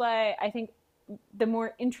 That's why I think the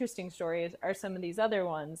more interesting stories are some of these other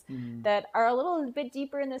ones that are a little bit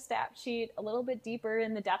deeper in the stat sheet, a little bit deeper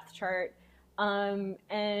in the depth chart, and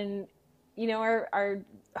are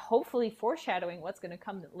hopefully foreshadowing what's going to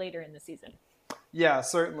come later in the season. Yeah,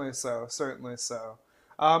 certainly so.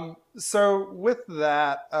 So with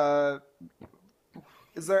that,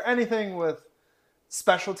 is there anything with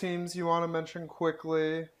special teams you want to mention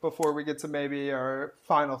quickly before we get to maybe our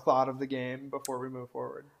final thought of the game before we move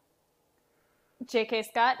forward? J.K.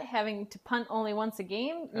 Scott having to punt only once a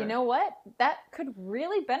game, you know what? That could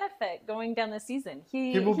really benefit going down the season.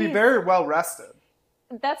 He will be very well rested.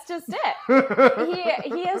 That's just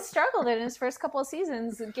it. He has struggled in his first couple of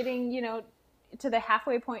seasons getting, to the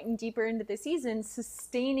halfway point and deeper into the season,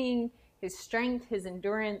 sustaining his strength, his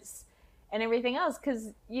endurance, and everything else.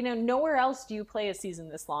 Because, nowhere else do you play a season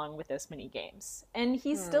this long with this many games. And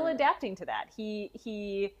he's still adapting to that. He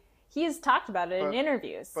has talked about it in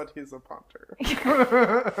interviews. But he's a punter.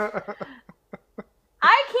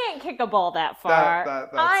 I can't kick a ball that far.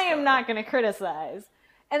 I am not going to criticize.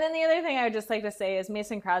 And then the other thing I would just like to say is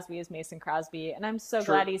Mason Crosby is Mason Crosby, and I'm so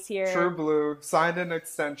glad he's here. True blue, signed an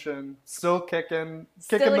extension, still kicking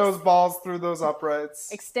those balls through those uprights.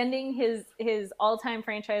 Extending his all-time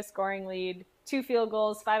franchise scoring lead, 2 field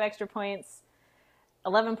goals, 5 extra points,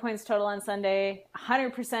 11 points total on Sunday,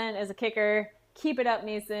 100% as a kicker. Keep it up,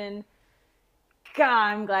 Mason. God,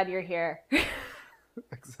 I'm glad you're here.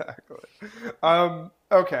 Exactly.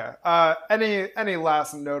 Okay. Any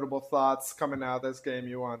last notable thoughts coming out of this game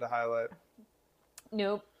you wanted to highlight?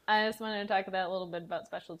 Nope. I just wanted to talk about a little bit about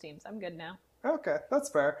special teams. I'm good now. Okay, that's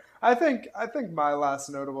fair. I think my last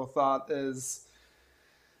notable thought is,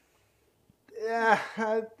 it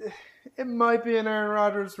might be an Aaron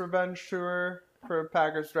Rodgers revenge tour for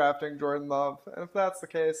Packers drafting Jordan Love. And if that's the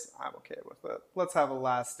case, I'm okay with it. Let's have a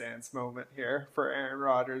last dance moment here for Aaron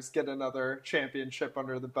Rodgers. Get another championship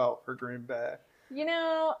under the belt for Green Bay.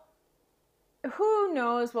 Who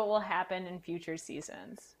knows what will happen in future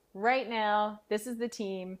seasons? Right now, this is the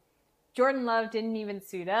team. Jordan Love didn't even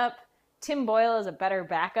suit up. Tim Boyle is a better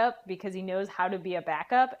backup because he knows how to be a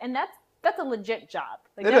backup. And that's a legit job.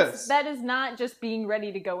 It is. That is not just being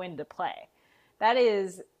ready to go into play. That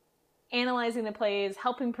is analyzing the plays,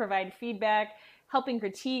 helping provide feedback, helping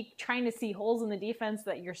critique, trying to see holes in the defense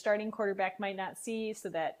that your starting quarterback might not see so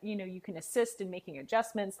that, you can assist in making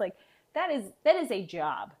adjustments. Like that is a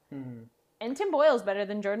job. Mm-hmm. And Tim Boyle's better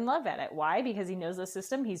than Jordan Love at it. Why? Because he knows the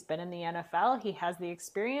system. He's been in the NFL. He has the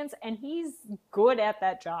experience, and he's good at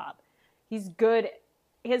that job. He's good.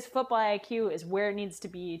 His football IQ is where it needs to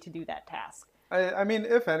be to do that task. I mean,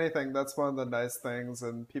 if anything, that's one of the nice things,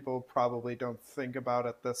 and people probably don't think about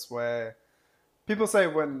it this way. People say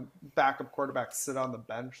when backup quarterbacks sit on the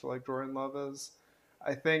bench like Jordan Love is,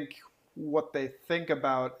 I think what they think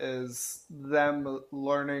about is them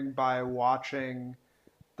learning by watching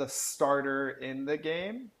the starter in the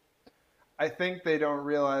game. I think they don't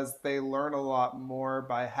realize they learn a lot more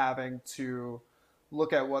by having to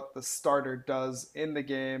look at what the starter does in the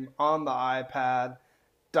game on the iPad,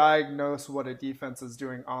 diagnose what a defense is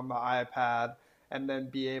doing on the iPad, and then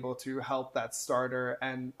be able to help that starter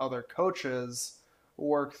and other coaches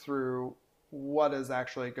work through what is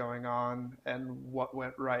actually going on and what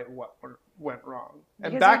went right, what went wrong.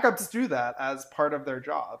 And backups do that as part of their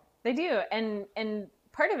job. They do. And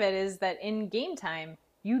part of it is that in game time,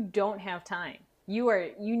 you don't have time.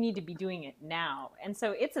 You need to be doing it now. And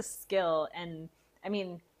so it's a skill. And I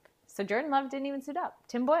mean, so Jordan Love didn't even suit up.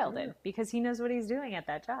 Tim Boyle did, because he knows what he's doing at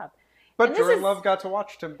that job. But Jordan Love got to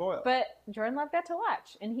watch Tim Boyle. But Jordan Love got to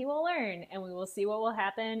watch, and he will learn, and we will see what will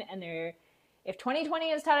happen. And if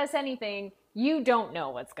 2020 has taught us anything, you don't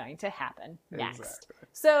know what's going to happen next. Exactly.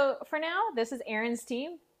 So for now, this is Aaron's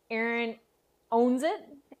team. Aaron owns it,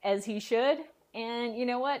 as he should. And you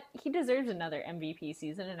know what? He deserves another MVP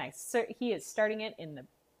season, and he is starting it in the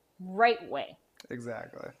right way.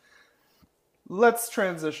 Exactly. Let's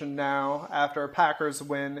transition now, after Packers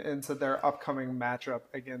win, into their upcoming matchup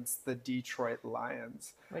against the Detroit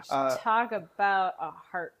Lions. Which, talk about a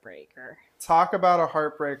heartbreaker. Talk about a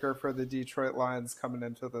heartbreaker for the Detroit Lions coming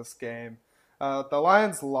into this game. The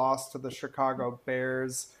Lions lost to the Chicago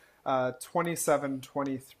Bears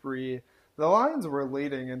 27-23. The Lions were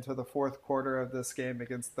leading into the fourth quarter of this game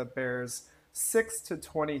against the Bears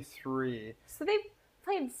 6-23. So they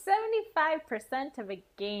played 75% of a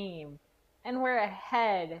game. And we're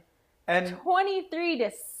ahead,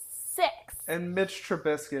 23-6. And Mitch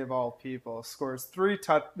Trubisky, of all people,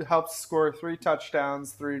 helps score 3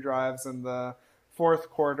 touchdowns, 3 drives in the fourth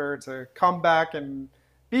quarter to come back and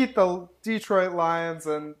beat the Detroit Lions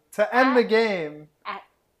and to end the game at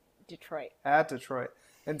Detroit.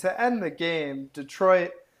 And to end the game,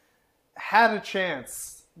 Detroit had a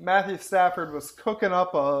chance. Matthew Stafford was cooking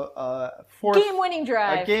up a game-winning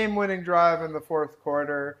drive in the fourth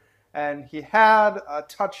quarter. And he had a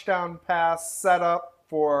touchdown pass set up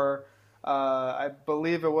for, I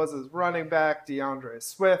believe it was his running back, DeAndre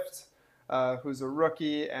Swift, who's a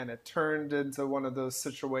rookie. And it turned into one of those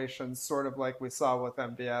situations, sort of like we saw with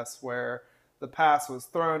MVS, where the pass was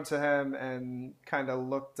thrown to him and kind of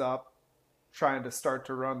looked up, trying to start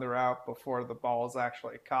to run the route before the ball was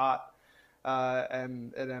actually caught.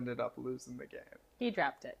 And it ended up losing the game. He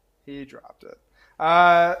dropped it.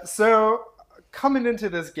 So coming into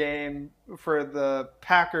this game for the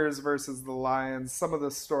Packers versus the Lions, some of the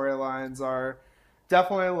storylines are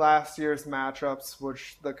definitely last year's matchups,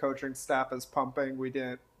 which the coaching staff is pumping. We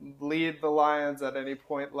didn't lead the Lions at any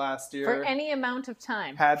point last year. For any amount of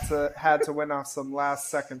time. Had to win off some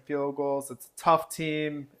last-second field goals. It's a tough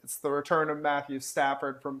team. It's the return of Matthew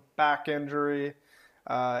Stafford from back injury.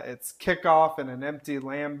 It's kickoff in an empty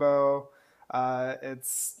Lambeau.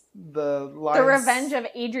 It's the Lions, the revenge of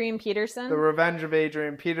Adrian Peterson.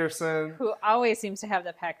 Who always seems to have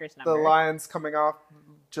the Packers number. The Lions coming off,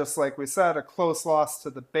 just like we said, a close loss to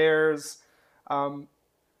the Bears.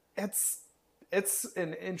 It's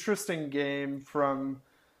an interesting game from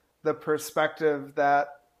the perspective that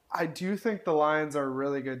I do think the Lions are a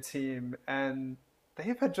really good team, and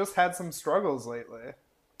they've just had some struggles lately.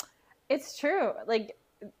 It's true. Like,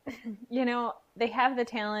 they have the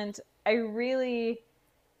talent. I really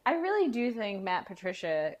do think Matt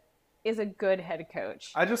Patricia is a good head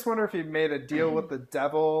coach. I just wonder if he made a deal with the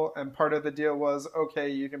devil, and part of the deal was, okay,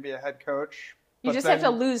 you can be a head coach. You just have to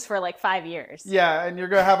lose for like 5 years. Yeah, and you're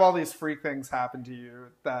going to have all these freak things happen to you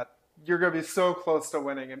that you're going to be so close to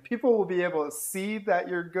winning, and people will be able to see that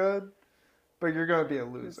you're good, but you're going to be a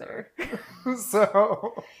loser.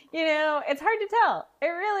 So, it's hard to tell. It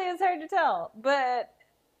really is hard to tell. But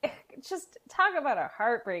just talk about a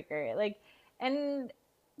heartbreaker. Like, and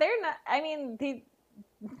they're not. I mean,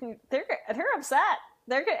 they're upset.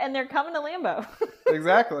 They're coming to Lambeau.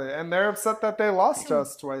 Exactly, and they're upset that they lost to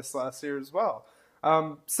us twice last year as well.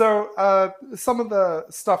 So some of the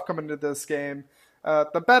stuff coming to this game,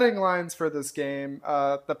 The betting lines for this game,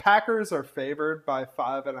 the Packers are favored by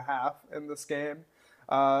 5.5 in this game.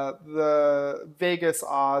 The Vegas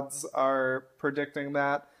odds are predicting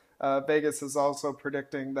that. Vegas is also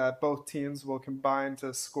predicting that both teams will combine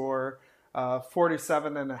to score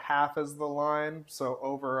 47.5 is the line. So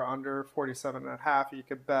over or under 47.5 you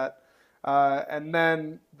could bet. And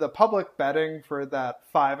then the public betting for that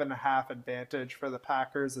 5.5 advantage for the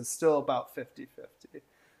Packers is still about 50-50.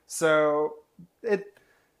 So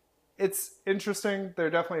it's interesting.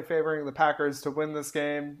 They're definitely favoring the Packers to win this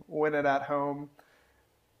game, win it at home.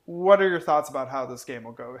 What are your thoughts about how this game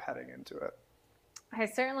will go heading into it? I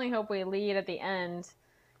certainly hope we lead at the end,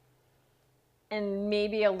 and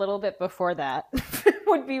maybe a little bit before that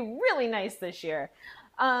would be really nice this year.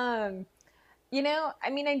 You know, I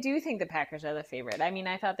mean, I do think the Packers are the favorite. I mean,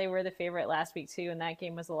 I thought they were the favorite last week too, and that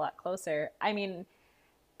game was a lot closer. I mean,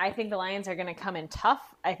 I think the Lions are going to come in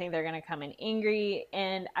tough. I think they're going to come in angry,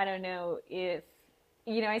 and I don't know if,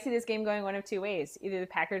 you know, I see this game going one of two ways. Either the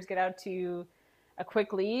Packers get out to a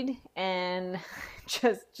quick lead and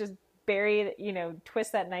just bury, you know,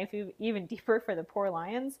 twist that knife even deeper for the poor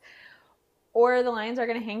Lions, or the Lions are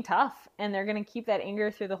going to hang tough and they're going to keep that anger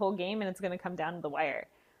through the whole game, and it's going to come down to the wire.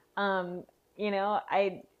 You know,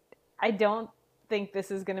 I don't think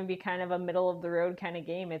this is going to be kind of a middle of the road kind of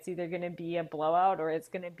game. It's either going to be a blowout or it's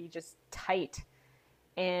going to be just tight,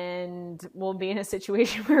 and we'll be in a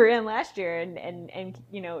situation we were in last year and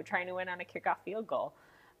you know, trying to win on a kickoff field goal.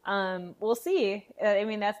 We'll see. I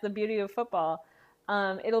mean, that's the beauty of football.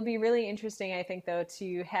 It'll be really interesting, I think, though,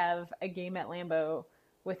 to have a game at Lambeau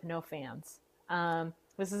with no fans.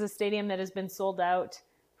 This is a stadium that has been sold out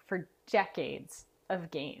for decades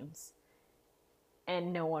of games,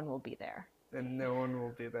 and no one will be there. And no one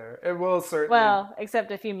will be there. It will certainly... Well,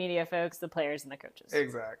 except a few media folks, the players and the coaches.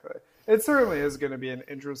 Exactly. It certainly is going to be an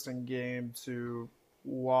interesting game to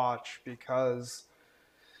watch, because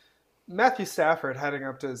Matthew Stafford, heading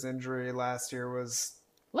up to his injury last year, was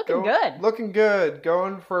looking good,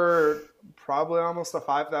 going for probably almost a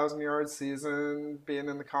 5,000-yard season, being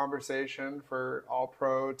in the conversation for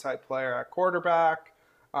all-pro type player at quarterback.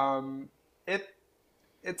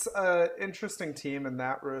 It's an interesting team in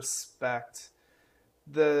that respect.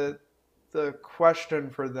 The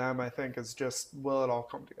question for them, I think, is just, will it all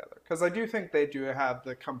come together? Because I do think they do have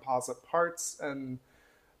the composite parts and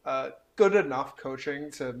good enough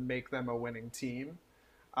coaching to make them a winning team.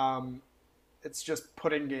 It's just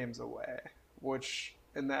putting games away, which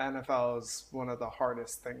in the NFL is one of the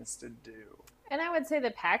hardest things to do. And I would say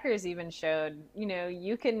the Packers even showed, you know,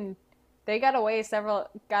 they got away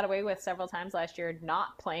with several times last year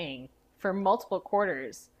not playing for multiple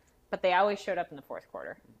quarters, but they always showed up in the fourth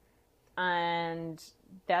quarter. And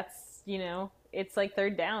that's, you know, it's like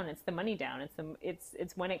third down, it's the money down,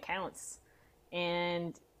 it's when it counts.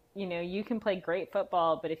 And, you know, you can play great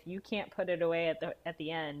football, but if you can't put it away at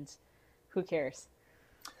the end, who cares?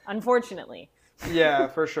 Unfortunately. Yeah,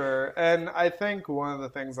 for sure. And I think one of the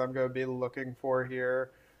things I'm going to be looking for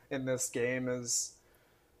here in this game is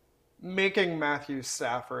making Matthew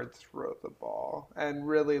Stafford throw the ball and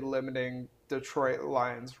really limiting Detroit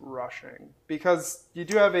Lions rushing. Because you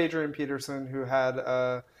do have Adrian Peterson, who had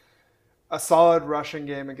a solid rushing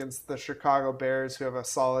game against the Chicago Bears, who have a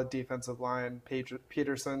solid defensive line.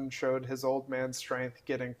 Peterson showed his old man strength,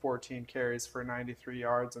 getting 14 carries for 93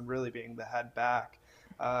 yards and really being the head back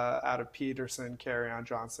out of Peterson, Kerryon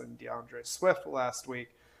Johnson, DeAndre Swift last week.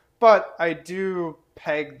 But I do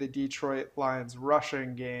peg the Detroit Lions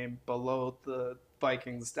rushing game below the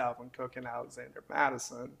Vikings, Dalvin Cook, and Alexander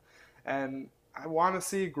Mattison. And I want to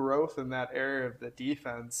see growth in that area of the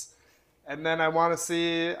defense. And then I want to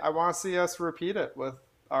see us repeat it with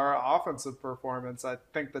our offensive performance. I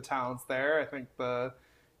think the talent's there. I think the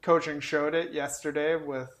coaching showed it yesterday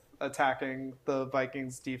with attacking the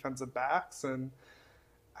Vikings defensive backs. And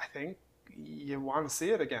I think you want to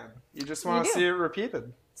see it again. You just want to see it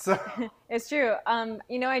repeated. So it's true.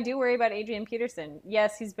 You know, I do worry about Adrian Peterson.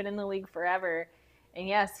 Yes, he's been in the league forever. And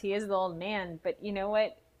yes, he is the old man. But you know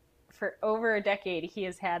what? For over a decade, he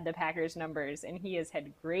has had the Packers numbers, and he has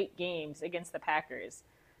had great games against the Packers.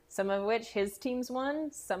 Some of which his teams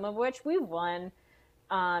won, some of which we've won.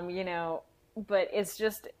 You know, but it's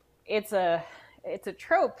a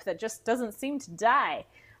trope that just doesn't seem to die.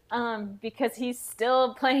 Because he's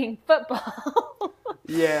still playing football.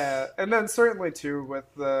 Yeah, and then certainly too with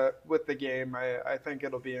the game, I think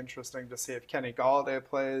it'll be interesting to see if Kenny Golladay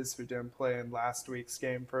plays, who didn't play in last week's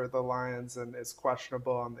game for the Lions and is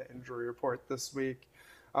questionable on the injury report this week,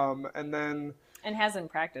 and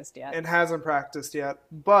hasn't practiced yet.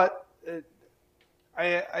 But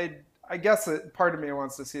I I guess part of me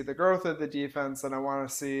wants to see the growth of the defense, and I want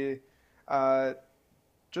to see uh,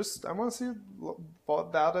 I want to see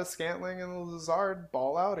Valdez-Scantling and Lazard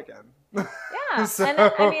ball out again. Yeah, So, and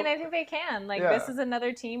I mean, I think they can. Like, yeah. this is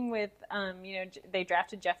another team with, they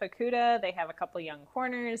drafted Jeff Okuda. They have a couple young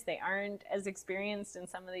corners. They aren't as experienced in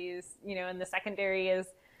some of these, in the secondary as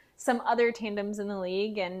some other tandems in the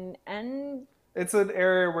league, and It's an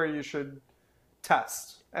area where you should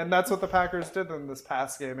test. And that's what the Packers did in this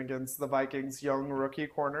past game against the Vikings' young rookie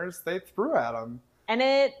corners. They threw at them. and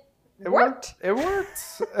it worked. It worked.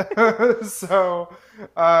 So,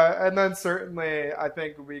 and then certainly I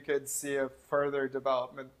think we could see a further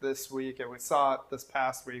development this week. And we saw it this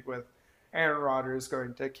past week with Aaron Rodgers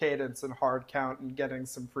going to cadence and hard count and getting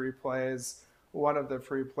some free plays. One of the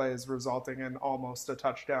free plays resulting in almost a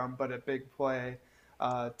touchdown, but a big play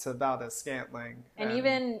to Valdez-Scantling. And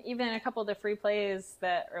even a couple of the free plays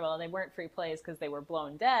they weren't free plays because they were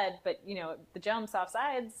blown dead, but the jumps off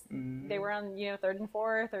sides, they were on 3rd and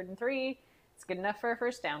 4, 3rd and 3. It's good enough for a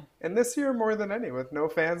first down. And this year more than any, with no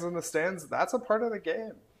fans in the stands, that's a part of the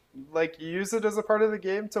game. Like, you use it as a part of the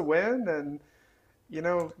game to win, and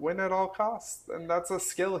win at all costs. And that's a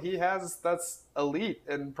skill he has that's elite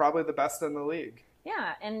and probably the best in the league.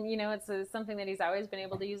 Yeah, and it's something that he's always been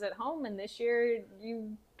able to use at home, and this year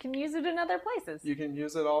you can use it in other places. You can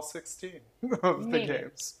use it all 16 of Maybe. the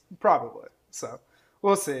games, probably. So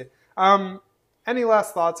we'll see. Any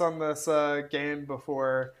last thoughts on this game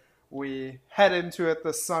before we head into it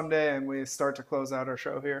this Sunday and we start to close out our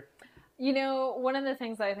show here? One of the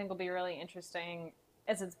things that I think will be really interesting,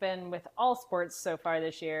 as it's been with all sports so far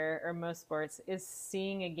this year, or most sports, is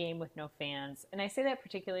seeing a game with no fans. And I say that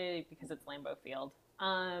particularly because it's Lambeau Field.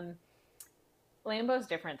 Lambeau's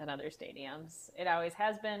different than other stadiums. It always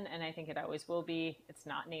has been, and I think it always will be. It's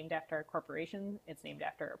not named after a corporation. It's named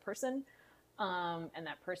after a person. And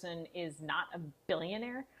that person is not a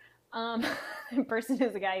billionaire. The person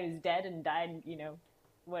is a guy who's dead and died,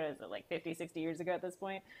 what is it, like 50, 60 years ago at this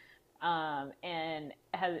point. And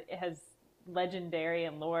has legendary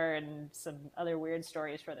and lore and some other weird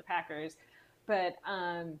stories for the Packers, but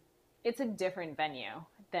it's a different venue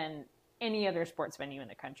than any other sports venue in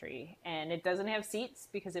the country, and it doesn't have seats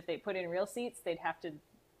because if they put in real seats, they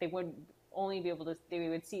would only be able to, they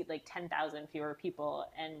would seat like 10,000 fewer people,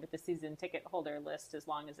 and with the season ticket holder list as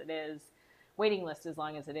long as it is, waiting list as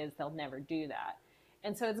long as it is, they'll never do that,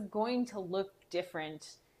 and so it's going to look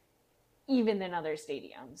different even than other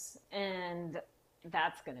stadiums, and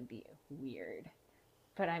that's going to be weird,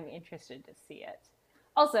 but I'm interested to see it.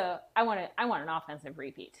 Also, I want an offensive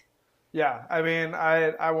repeat. Yeah, I mean,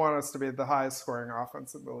 I want us to be the highest scoring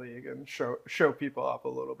offense in the league and show people up a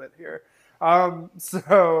little bit here.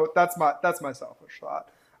 So that's my selfish thought.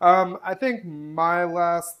 I think my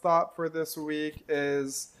last thought for this week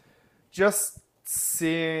is just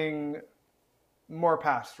seeing more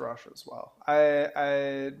pass rush as well.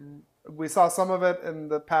 We saw some of it in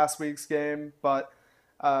the past week's game, but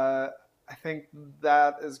I think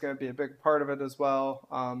that is going to be a big part of it as well.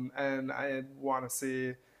 And I want to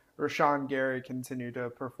see Rashawn Gary continue to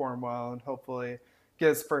perform well and hopefully get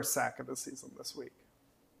his first sack of the season this week.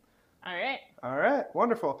 All right,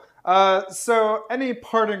 wonderful. So any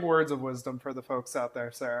parting words of wisdom for the folks out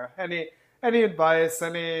there, Sarah? Any advice,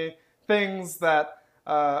 any things that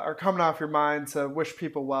are coming off your mind to wish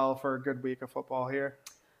people well for a good week of football here?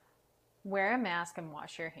 Wear a mask and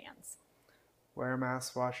wash your hands. Wear a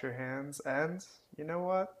mask, wash your hands, and you know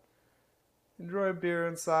what? Enjoy a beer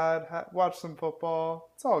inside, watch some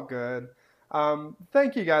football. It's all good.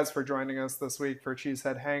 Thank you guys for joining us this week for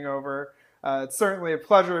Cheesehead Hangover. It's certainly a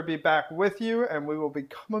pleasure to be back with you, and we will be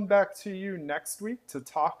coming back to you next week to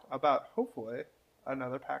talk about, hopefully,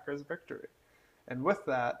 another Packers victory. And with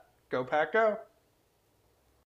that, go Pack Go!